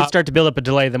 It did start to build up a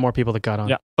delay the more people that got on.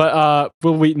 Yeah, but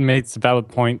Will Wheaton makes a valid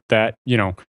point that,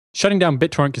 shutting down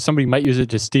BitTorrent because somebody might use it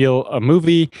to steal a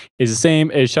movie is the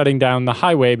same as shutting down the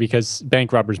highway because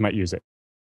bank robbers might use it.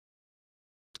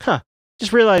 Huh.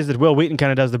 Just realized that Will Wheaton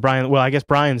kind of does the Brian... Well, I guess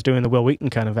Brian's doing the Will Wheaton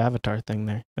kind of avatar thing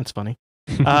there. That's funny.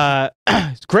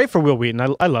 It's great for Will Wheaton.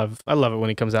 I love it when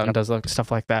he comes out and does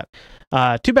stuff like that.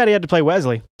 Too bad he had to play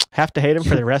Wesley. Have to hate him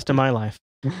for the rest of my life.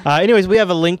 Anyways, we have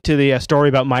a link to the story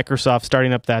about Microsoft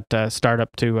starting up that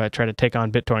startup to try to take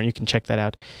on BitTorrent. You can check that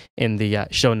out in the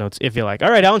show notes if you like.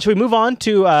 All right, Alan, should we move on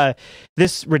to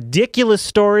this ridiculous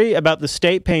story about the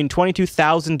state paying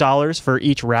 $22,000 for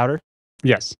each router?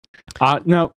 Yes.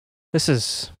 No. This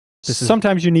is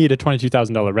sometimes you need a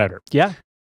 $22,000 router. Yeah.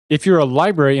 If you're a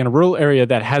library in a rural area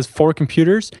that has 4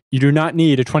 computers, you do not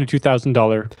need a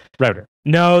 $22,000 router.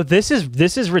 No, this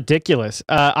is ridiculous.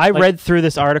 I read through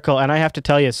this article, and I have to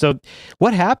tell you. So,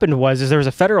 what happened was there was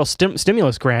a federal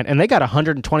stimulus grant, and they got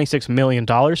 $126 million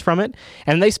from it,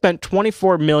 and they spent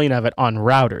 $24 million of it on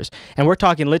routers. And we're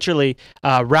talking literally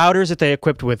routers that they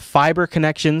equipped with fiber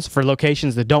connections for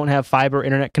locations that don't have fiber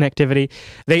internet connectivity.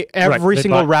 Every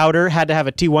single router had to have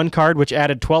a T1 card, which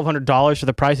added $1,200 for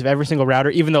the price of every single router,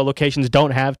 even though locations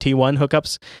don't have T1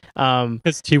 hookups.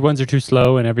 Because T1s are too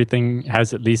slow, and everything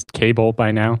has at least cable by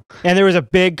now. And there was a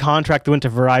big contract that went to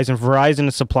Verizon. Verizon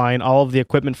is supplying all of the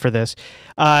equipment for this.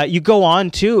 You go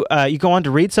on to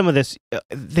read some of this.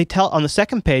 They tell on the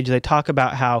second page, they talk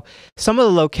about how some of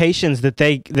the locations that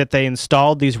they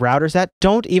installed these routers at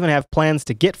don't even have plans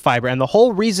to get fiber. And the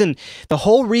whole reason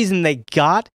they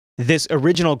got this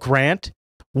original grant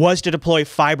was to deploy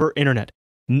fiber internet.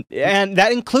 And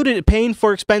that included paying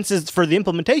for expenses for the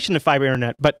implementation of fiber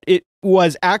internet, but it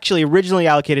was actually originally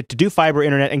allocated to do fiber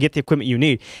internet and get the equipment you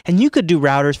need. And you could do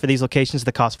routers for these locations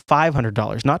that cost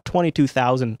 $500, not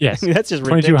 $22,000. Yes, that's just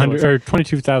ridiculous. Or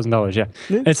 $22,000. Yeah,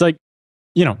 it's like,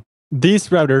 these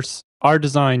routers are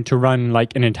designed to run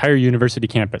like an entire university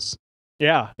campus.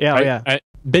 Yeah.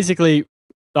 Basically,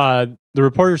 the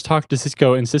reporters talked to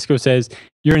Cisco, and Cisco says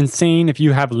you're insane if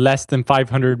you have less than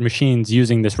 500 machines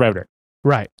using this router.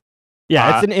 Right.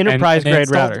 Yeah, it's an enterprise-grade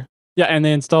router. Yeah, and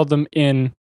they installed them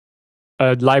in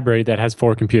a library that has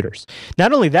 4 computers.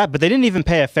 Not only that, but they didn't even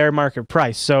pay a fair market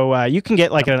price. So you can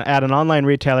get, at an online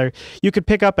retailer, you could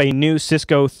pick up a new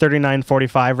Cisco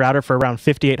 3945 router for around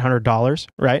 $5,800,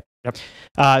 right?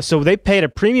 Yep. So they paid a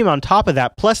premium on top of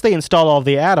that, plus they installed all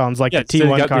the add-ons like the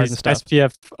T1 cards and stuff.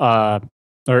 SPF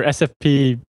or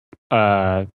SFP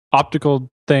optical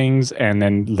things, and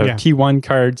then the T1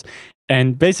 cards.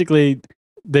 And basically,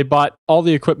 they bought all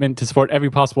the equipment to support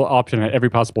every possible option at every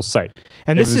possible site.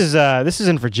 And this is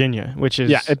in Virginia, which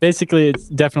is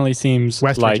it definitely seems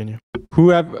West like Virginia.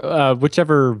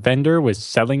 Whichever vendor was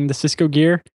selling the Cisco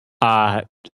gear had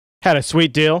a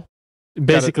sweet deal.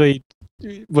 Basically,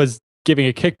 was giving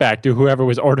a kickback to whoever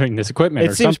was ordering this equipment.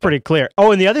 It seems pretty clear.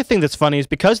 Oh, and the other thing that's funny is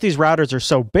because these routers are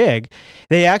so big,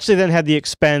 they actually then had the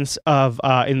expense of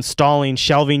installing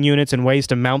shelving units and ways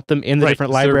to mount them in the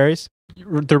different libraries.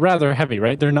 They're rather heavy,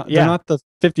 right? They're not the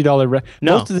 $50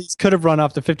 No. Most of these could have run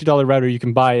off the $50 router you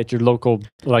can buy at your local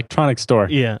electronics store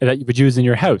that you would use in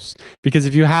your house. Because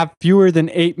if you have fewer than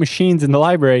 8 machines in the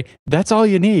library, that's all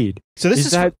you need. So this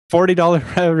is that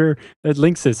 $40 router at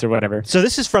Linksys or whatever. So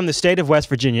this is from the state of West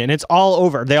Virginia, and it's all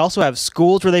over. They also have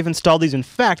schools where they've installed these. In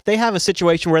fact, they have a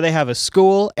situation where they have a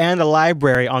school and a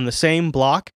library on the same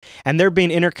block, and they're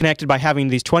being interconnected by having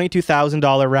these $22,000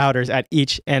 routers at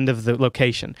each end of the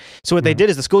location. So what they did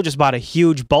is the school just bought a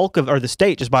huge bulk of, or the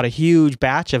state just bought a huge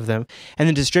batch of them and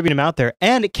then distributed them out there.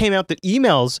 And it came out that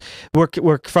emails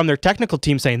were from their technical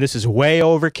team saying, this is way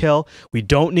overkill. We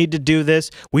don't need to do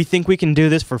this. We think we can do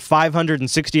this for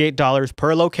 $568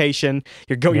 per location.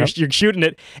 You're shooting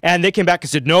it. And they came back and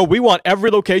said, no, we want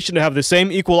every location to have the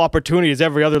same equal opportunity as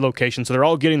every other location. So they're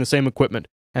all getting the same equipment.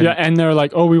 And they're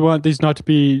like, oh, we want these not to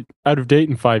be out of date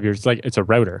in 5 years. It's like, it's a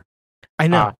router. I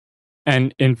know.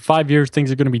 And in 5 years,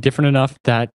 things are going to be different enough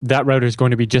that that router is going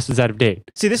to be just as out of date.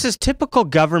 See, this is typical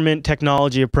government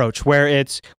technology approach where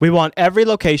we want every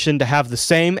location to have the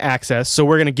same access. So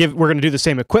we're going to do the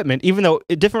same equipment, even though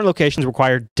different locations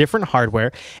require different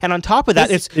hardware. And on top of that,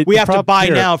 we have to buy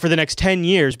now for the next 10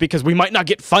 years because we might not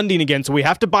get funding again. So we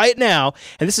have to buy it now.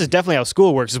 And this is definitely how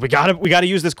school works: is we got to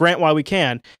use this grant while we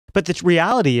can. But the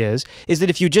reality is that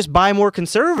if you just buy more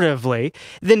conservatively,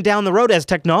 then down the road, as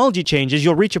technology changes,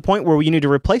 you'll reach a point where you need to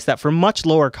replace that for much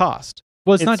lower cost.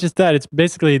 Well, it's not just that. It's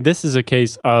basically, this is a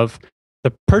case of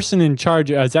the person in charge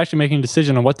is actually making a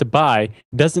decision on what to buy,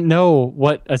 doesn't know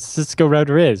what a Cisco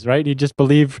router is, right? He just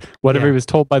believed whatever he was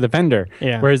told by the vendor.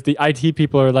 Yeah. Whereas the IT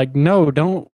people are like, no,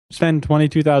 don't spend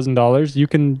 $22,000. You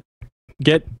can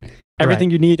get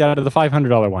everything you need out of the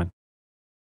 $500 one.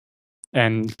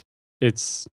 And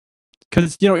it's...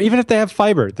 because, even if they have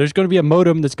fiber, there's going to be a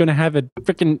modem that's going to have a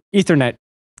freaking Ethernet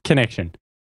connection.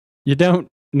 You don't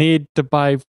need to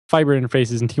buy fiber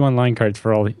interfaces and T1 line cards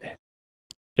for all.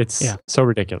 It's so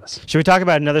ridiculous. Should we talk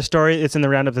about another story? It's in the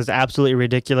roundup that's absolutely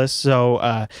ridiculous.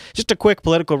 So just a quick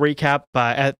political recap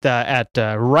right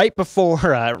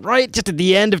just at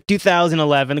the end of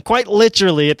 2011, quite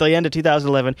literally at the end of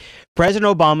 2011,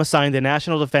 President Obama signed the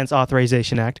National Defense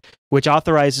Authorization Act, which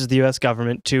authorizes the U.S.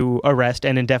 government to arrest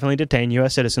and indefinitely detain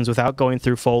U.S. citizens without going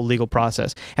through full legal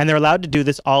process. And they're allowed to do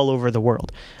this all over the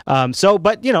world.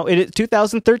 But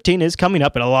 2013 is coming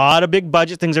up, and a lot of big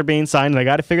budget things are being signed, and I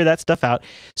got to figure that stuff out.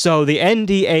 So the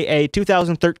NDAA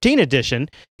 2013 edition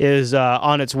is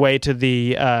on its way to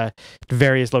the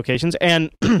various locations, and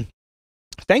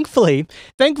Thankfully,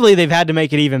 they've had to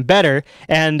make it even better.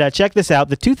 And check this out: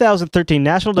 the 2013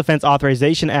 National Defense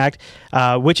Authorization Act,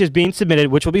 which will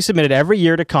be submitted every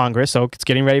year to Congress, so it's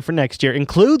getting ready for next year,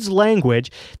 includes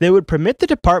language that would permit the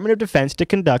Department of Defense to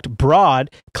conduct broad,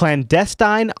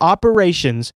 clandestine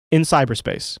operations in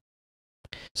cyberspace.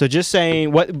 So just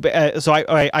saying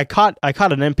I caught an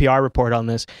NPR report on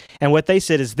this, and what they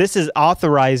said is this is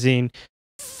authorizing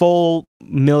full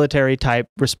military type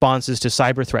responses to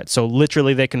cyber threats. So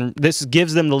literally this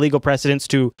gives them the legal precedence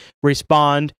to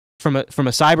respond from a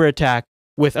cyber attack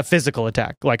with a physical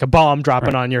attack, like a bomb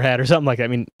dropping on your head or something like that. I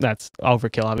mean, that's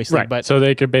overkill, obviously. Right. But so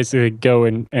they could basically go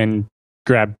and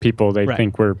grab people they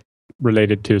think were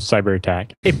related to a cyber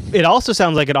attack. It also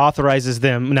sounds like it authorizes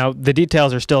them. Now, the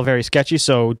details are still very sketchy,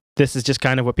 so this is just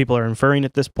kind of what people are inferring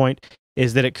at this point,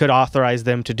 is that it could authorize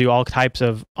them to do all types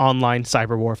of online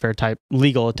cyber warfare type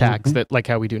legal attacks that, like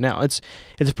how we do now. It's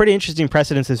a pretty interesting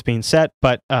precedence that's being set,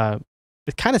 but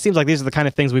it kind of seems like these are the kind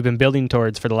of things we've been building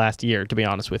towards for the last year, to be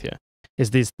honest with you, is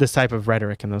this type of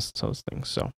rhetoric and those things.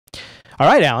 So, all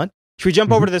right, Alan, should we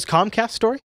jump over to this Comcast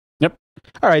story? Yep.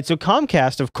 All right, so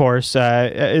Comcast, of course,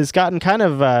 has gotten kind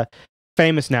of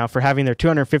famous now for having their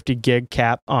 250 gig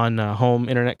cap on home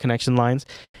internet connection lines.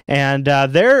 And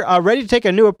they're ready to take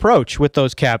a new approach with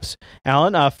those caps,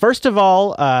 Alan. First of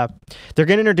all, they're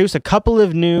going to introduce a couple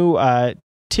of new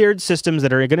tiered systems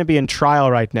that are going to be in trial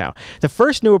right now. The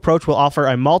first new approach will offer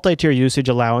a multi-tier usage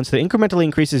allowance that incrementally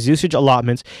increases usage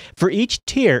allotments for each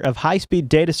tier of high-speed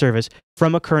data service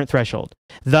from a current threshold.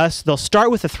 Thus, they'll start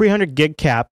with a 300 gig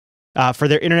cap for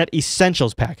their Internet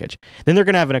Essentials package. Then they're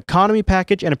going to have an economy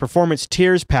package and a performance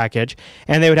tiers package,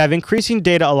 and they would have increasing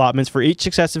data allotments for each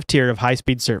successive tier of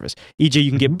high-speed service. E.g., you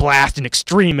can get blast and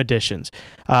extreme editions.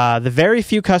 The very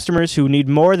few customers who need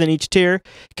more than each tier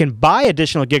can buy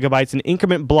additional gigabytes in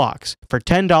increment blocks for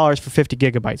 $10 for 50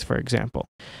 gigabytes, for example.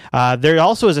 There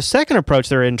also is a second approach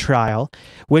they're in trial,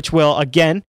 which will,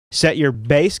 again, set your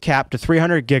base cap to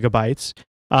 300 gigabytes,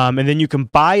 and then you can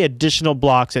buy additional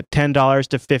blocks at $10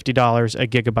 to $50 a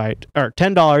gigabyte, or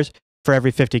 $10 for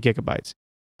every 50 gigabytes.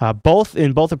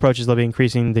 In both approaches, they'll be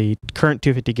increasing the current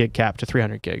 250 gig cap to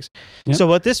 300 gigs. Yep. So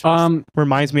what this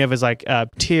reminds me of is like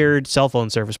tiered cell phone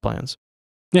service plans.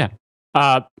 Yeah.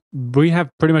 We have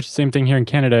pretty much the same thing here in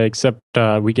Canada, except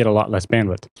we get a lot less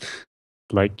bandwidth.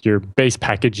 Like your base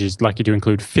package is lucky to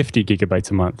include 50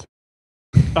 gigabytes a month.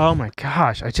 Oh my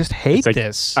gosh, I just hate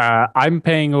this. I'm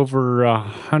paying over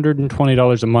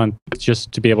 $120 a month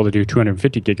just to be able to do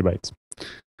 250 gigabytes.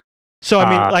 So I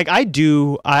mean, like I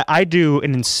do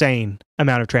an insane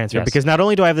amount of transfer because not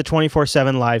only do I have the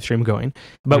 24/7 live stream going,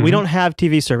 but we don't have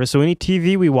TV service. So any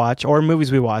TV we watch or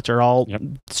movies we watch are all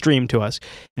streamed to us.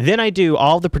 Then I do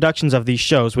all the productions of these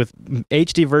shows with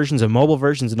HD versions and mobile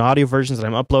versions and audio versions that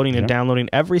I'm uploading and downloading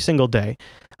every single day.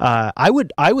 I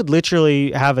would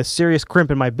literally have a serious crimp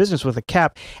in my business with a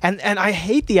cap, and I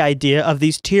hate the idea of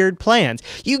these tiered plans.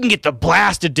 You can get the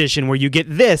Blast Edition where you get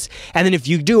this, and then if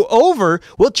you do over,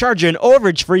 we'll charge you an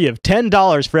overage fee of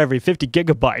 $10 for every 50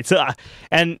 gigabytes.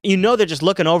 And you know they're just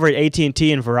looking over at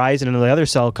AT&T and Verizon and the other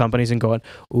cell companies and going,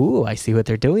 "Ooh, I see what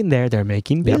they're doing there. They're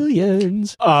making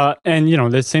billions." And you know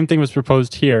the same thing was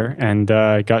proposed here and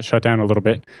got shut down a little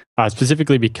bit,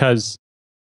 specifically because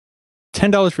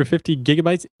 $10 for 50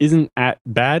 gigabytes isn't that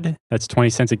bad. That's 20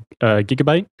 cents a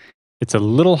gigabyte. It's a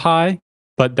little high,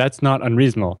 but that's not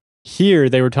unreasonable. Here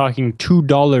they were talking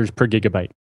 $2 per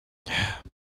gigabyte.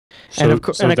 So, and of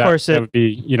course, that would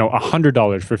be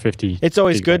 $100 for 50. It's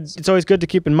always gigabytes. good. It's always good to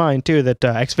keep in mind too that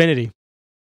Xfinity,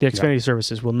 the Xfinity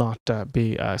services will not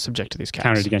be subject to these caps.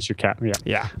 Counted against your cap.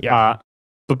 Yeah.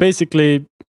 But basically,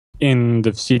 in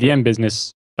the CDN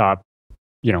business,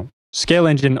 Scale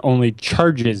Engine only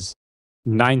charges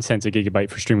 9 cents a gigabyte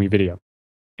for streaming video,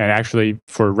 and actually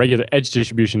for regular edge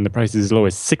distribution, the price is as low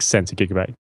as 6 cents a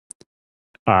gigabyte.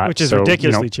 Which is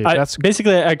ridiculously cheap. That's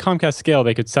basically at Comcast scale,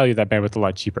 they could sell you that bandwidth a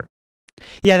lot cheaper.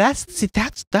 Yeah,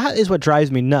 that is what drives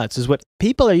me nuts, is what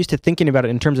people are used to thinking about it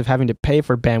in terms of having to pay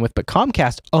for bandwidth, but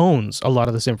Comcast owns a lot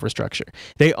of this infrastructure.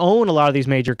 They own a lot of these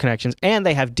major connections, and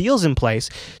they have deals in place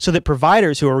so that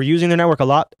providers who are using their network a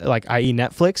lot, like i.e.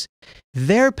 Netflix,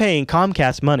 they're paying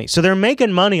Comcast money. So they're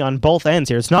making money on both ends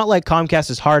here. It's not like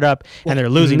Comcast is hard up and they're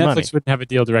losing money. Netflix wouldn't have a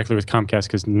deal directly with Comcast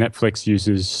because Netflix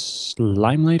uses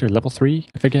Limelight or Level 3,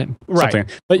 I forget. Right. Something.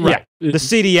 But right. The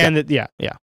CDN,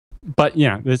 But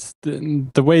yeah,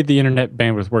 the way the internet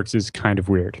bandwidth works is kind of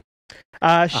weird.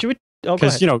 Should we?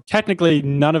 Because technically,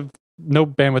 no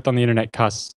bandwidth on the internet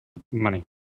costs money.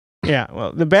 Yeah,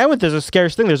 well, the bandwidth is a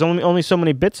scarce thing. There's only so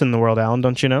many bits in the world, Alan.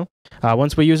 Don't you know?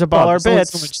 Once we use up all our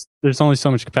bits, there's only so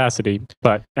much capacity.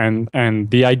 But and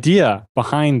the idea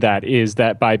behind that is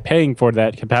that by paying for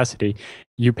that capacity,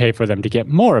 you pay for them to get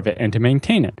more of it and to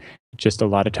maintain it. Just a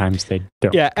lot of times they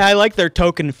don't. Yeah, I like their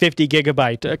token 50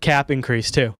 gigabyte cap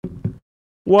increase too.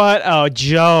 What a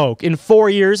joke! In 4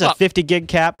 years, a 50 gig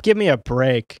cap. Give me a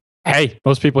break. Hey,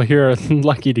 most people here are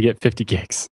lucky to get 50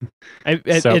 gigs.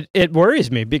 It worries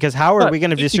me because how are we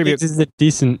going to distribute?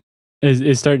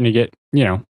 Is starting to get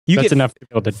that's enough to be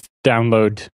able to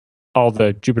download all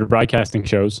the Jupiter Broadcasting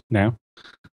shows now.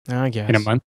 I guess in a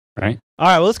month, right? All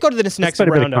right, well, let's go to this next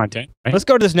roundup. Content, right? Let's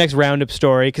go to this next roundup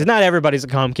story because not everybody's a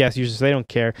Comcast user, so they don't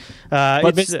care.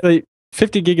 But basically,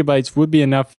 50 gigabytes would be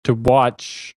enough to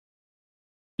watch,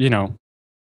 8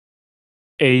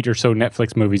 or so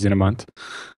Netflix movies in a month.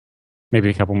 Maybe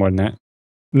a couple more than that.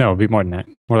 No, it'd be more than that.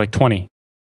 More like 20.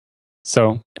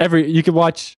 So you could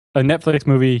watch a Netflix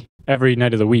movie every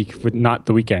night of the week, but not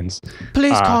the weekends.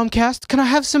 Please, Comcast, can I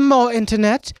have some more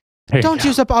internet? Don't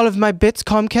use up all of my bits,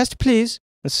 Comcast, please.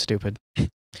 That's stupid.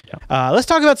 Let's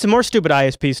talk about some more stupid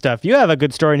ISP stuff. You have a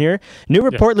good story in here. New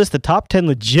report lists the top 10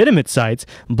 legitimate sites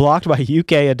blocked by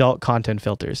UK adult content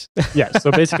filters. Yeah.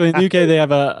 So basically, in the UK,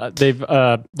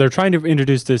 they're trying to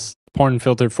introduce this porn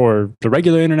filter for the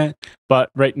regular internet, but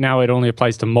right now it only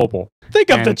applies to mobile.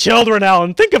 Think of the children,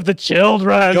 Alan. Think of the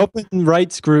children. The Open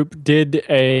Rights Group did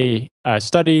a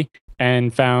study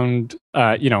and found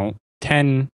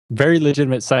 10 very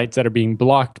legitimate sites that are being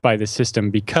blocked by the system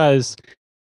because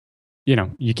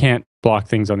you can't block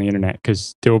things on the internet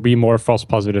because there will be more false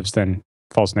positives than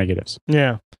false negatives.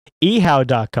 Yeah.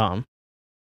 ehow.com.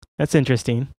 That's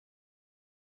interesting.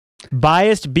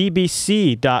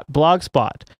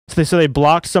 Biasedbbc.blogspot. So they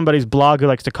blocked somebody's blog who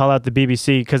likes to call out the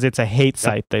BBC because it's a hate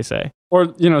site, they say.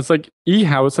 Or, it's like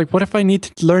eHow. It's like, what if I need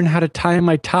to learn how to tie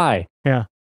my tie? Yeah.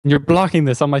 You're blocking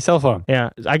this on my cell phone. Yeah,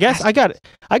 I guess I got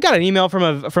an email from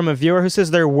a viewer who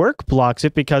says their work blocks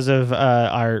it because of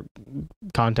our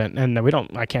content, and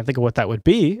I can't think of what that would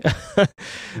be,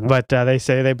 but they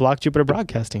say they blocked Jupiter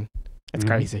Broadcasting. It's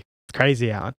crazy. It's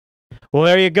crazy, Alan. Well,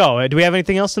 there you go. Do we have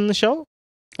anything else in the show?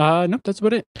 Nope, that's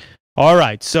about it. All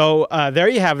right, so there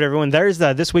you have it, everyone. There's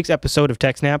this week's episode of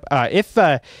TechSNAP.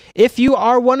 If you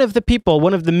are one of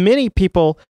the many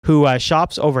people who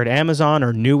shops over at Amazon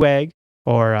or Newegg,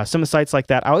 or some sites like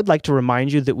that, I would like to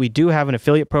remind you that we do have an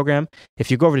affiliate program. If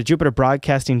you go over to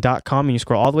jupiterbroadcasting.com and you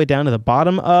scroll all the way down to the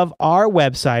bottom of our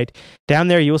website, down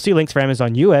there you will see links for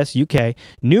Amazon US, UK,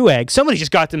 Newegg. Somebody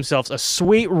just got themselves a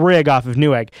sweet rig off of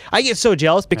Newegg. I get so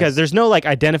jealous because there's no like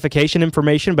identification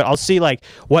information, but I'll see like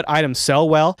what items sell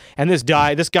well. And this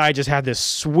guy just had this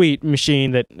sweet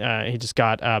machine that he just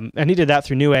got, and he did that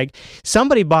through Newegg.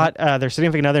 Somebody bought their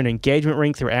significant other an engagement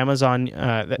ring through Amazon.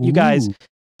 You guys,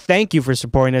 thank you for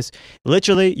supporting us.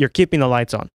 Literally, you're keeping the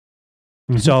lights on.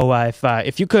 So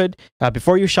if you could,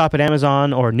 before you shop at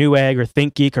Amazon or Newegg or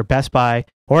ThinkGeek or Best Buy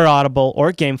or Audible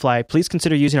or Gamefly, please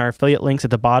consider using our affiliate links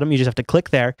at the bottom. You just have to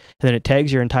click there, and then it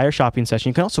tags your entire shopping session.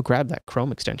 You can also grab that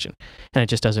Chrome extension, and it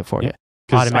just does it for you.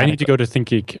 Because I need to go to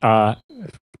ThinkGeek.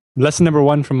 Lesson number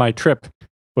 1 from my trip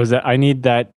was that I need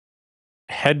that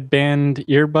headband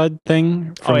earbud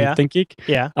thing from ThinkGeek.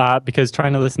 Yeah. Because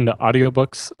trying to listen to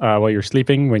audiobooks while you're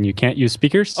sleeping when you can't use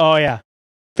speakers. Oh yeah.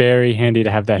 Very handy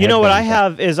to have that. You know what I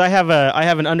have is I have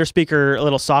an underspeaker, a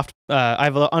little soft. I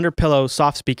have an underpillow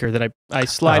soft speaker that I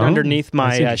slide underneath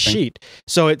my sheet.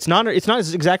 So it's not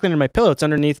exactly under my pillow. It's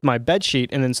underneath my bed sheet,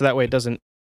 and then so that way it doesn't,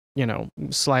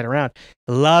 slide around.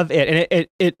 Love it, and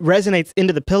it resonates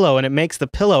into the pillow, and it makes the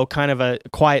pillow kind of a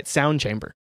quiet sound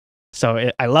chamber.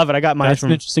 So I love it. I got mine. That's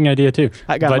an interesting idea too.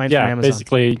 I got mine from Amazon.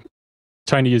 Basically,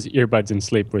 trying to use earbuds in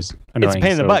sleep was annoying. It's a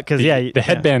pain in the butt because the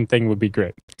headband thing would be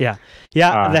great. Yeah,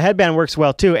 the headband works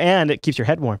well too, and it keeps your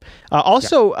head warm.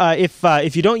 Also,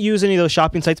 if you don't use any of those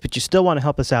shopping sites, but you still want to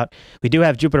help us out, we do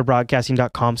have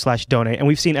jupiterbroadcasting.com/donate, and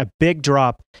we've seen a big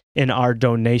drop in our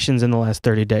donations in the last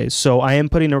 30 days. So I am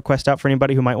putting a request out for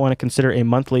anybody who might want to consider a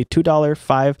monthly $2,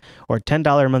 $5, or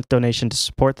 $10 a month donation to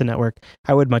support the network.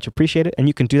 I would much appreciate it, and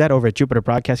you can do that over at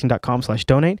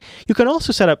jupiterbroadcasting.com/donate. You can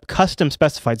also set up custom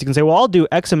specifieds. You can say, well, I'll do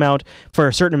X amount for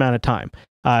a certain amount of time.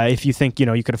 If you think,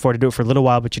 you could afford to do it for a little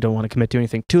while, but you don't want to commit to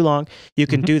anything too long, you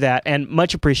can do that. And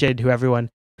much appreciated to everyone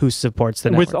who supports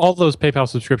the network. With all those PayPal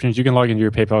subscriptions, you can log into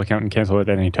your PayPal account and cancel it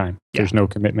at any time. There's no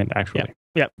commitment, actually.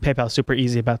 Yeah, PayPal's super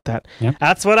easy about that.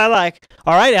 That's what I like.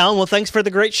 All right, Alan. Well, thanks for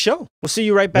the great show. We'll see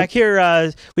you right back here.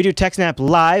 We do TechSNAP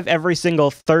live every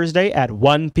single Thursday at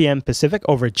 1 p.m. Pacific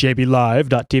over at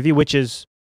jblive.tv, which is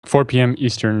 4 p.m.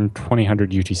 Eastern,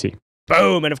 2000 UTC.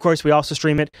 Boom! And of course, we also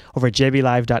stream it over at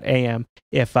jblive.am.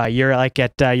 If you're like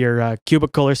at your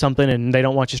cubicle or something and they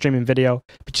don't want you streaming video,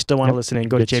 but you still want to listen in,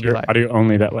 go to JB Live. Audio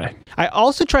only that way. I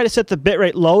also try to set the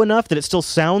bitrate low enough that it still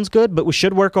sounds good, but we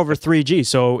should work over 3G.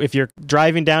 So if you're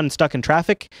driving down and stuck in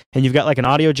traffic and you've got like an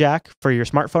audio jack for your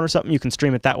smartphone or something, you can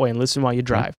stream it that way and listen while you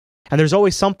drive. And there's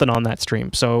always something on that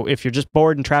stream. So if you're just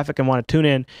bored in traffic and want to tune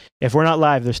in, if we're not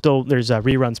live, there's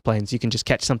reruns playing, so you can just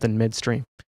catch something midstream.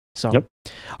 So,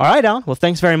 all right, Alan. Well,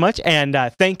 thanks very much. And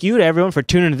thank you to everyone for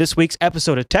tuning into this week's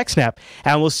episode of TechSNAP.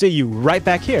 And we'll see you right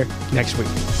back here next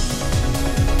week.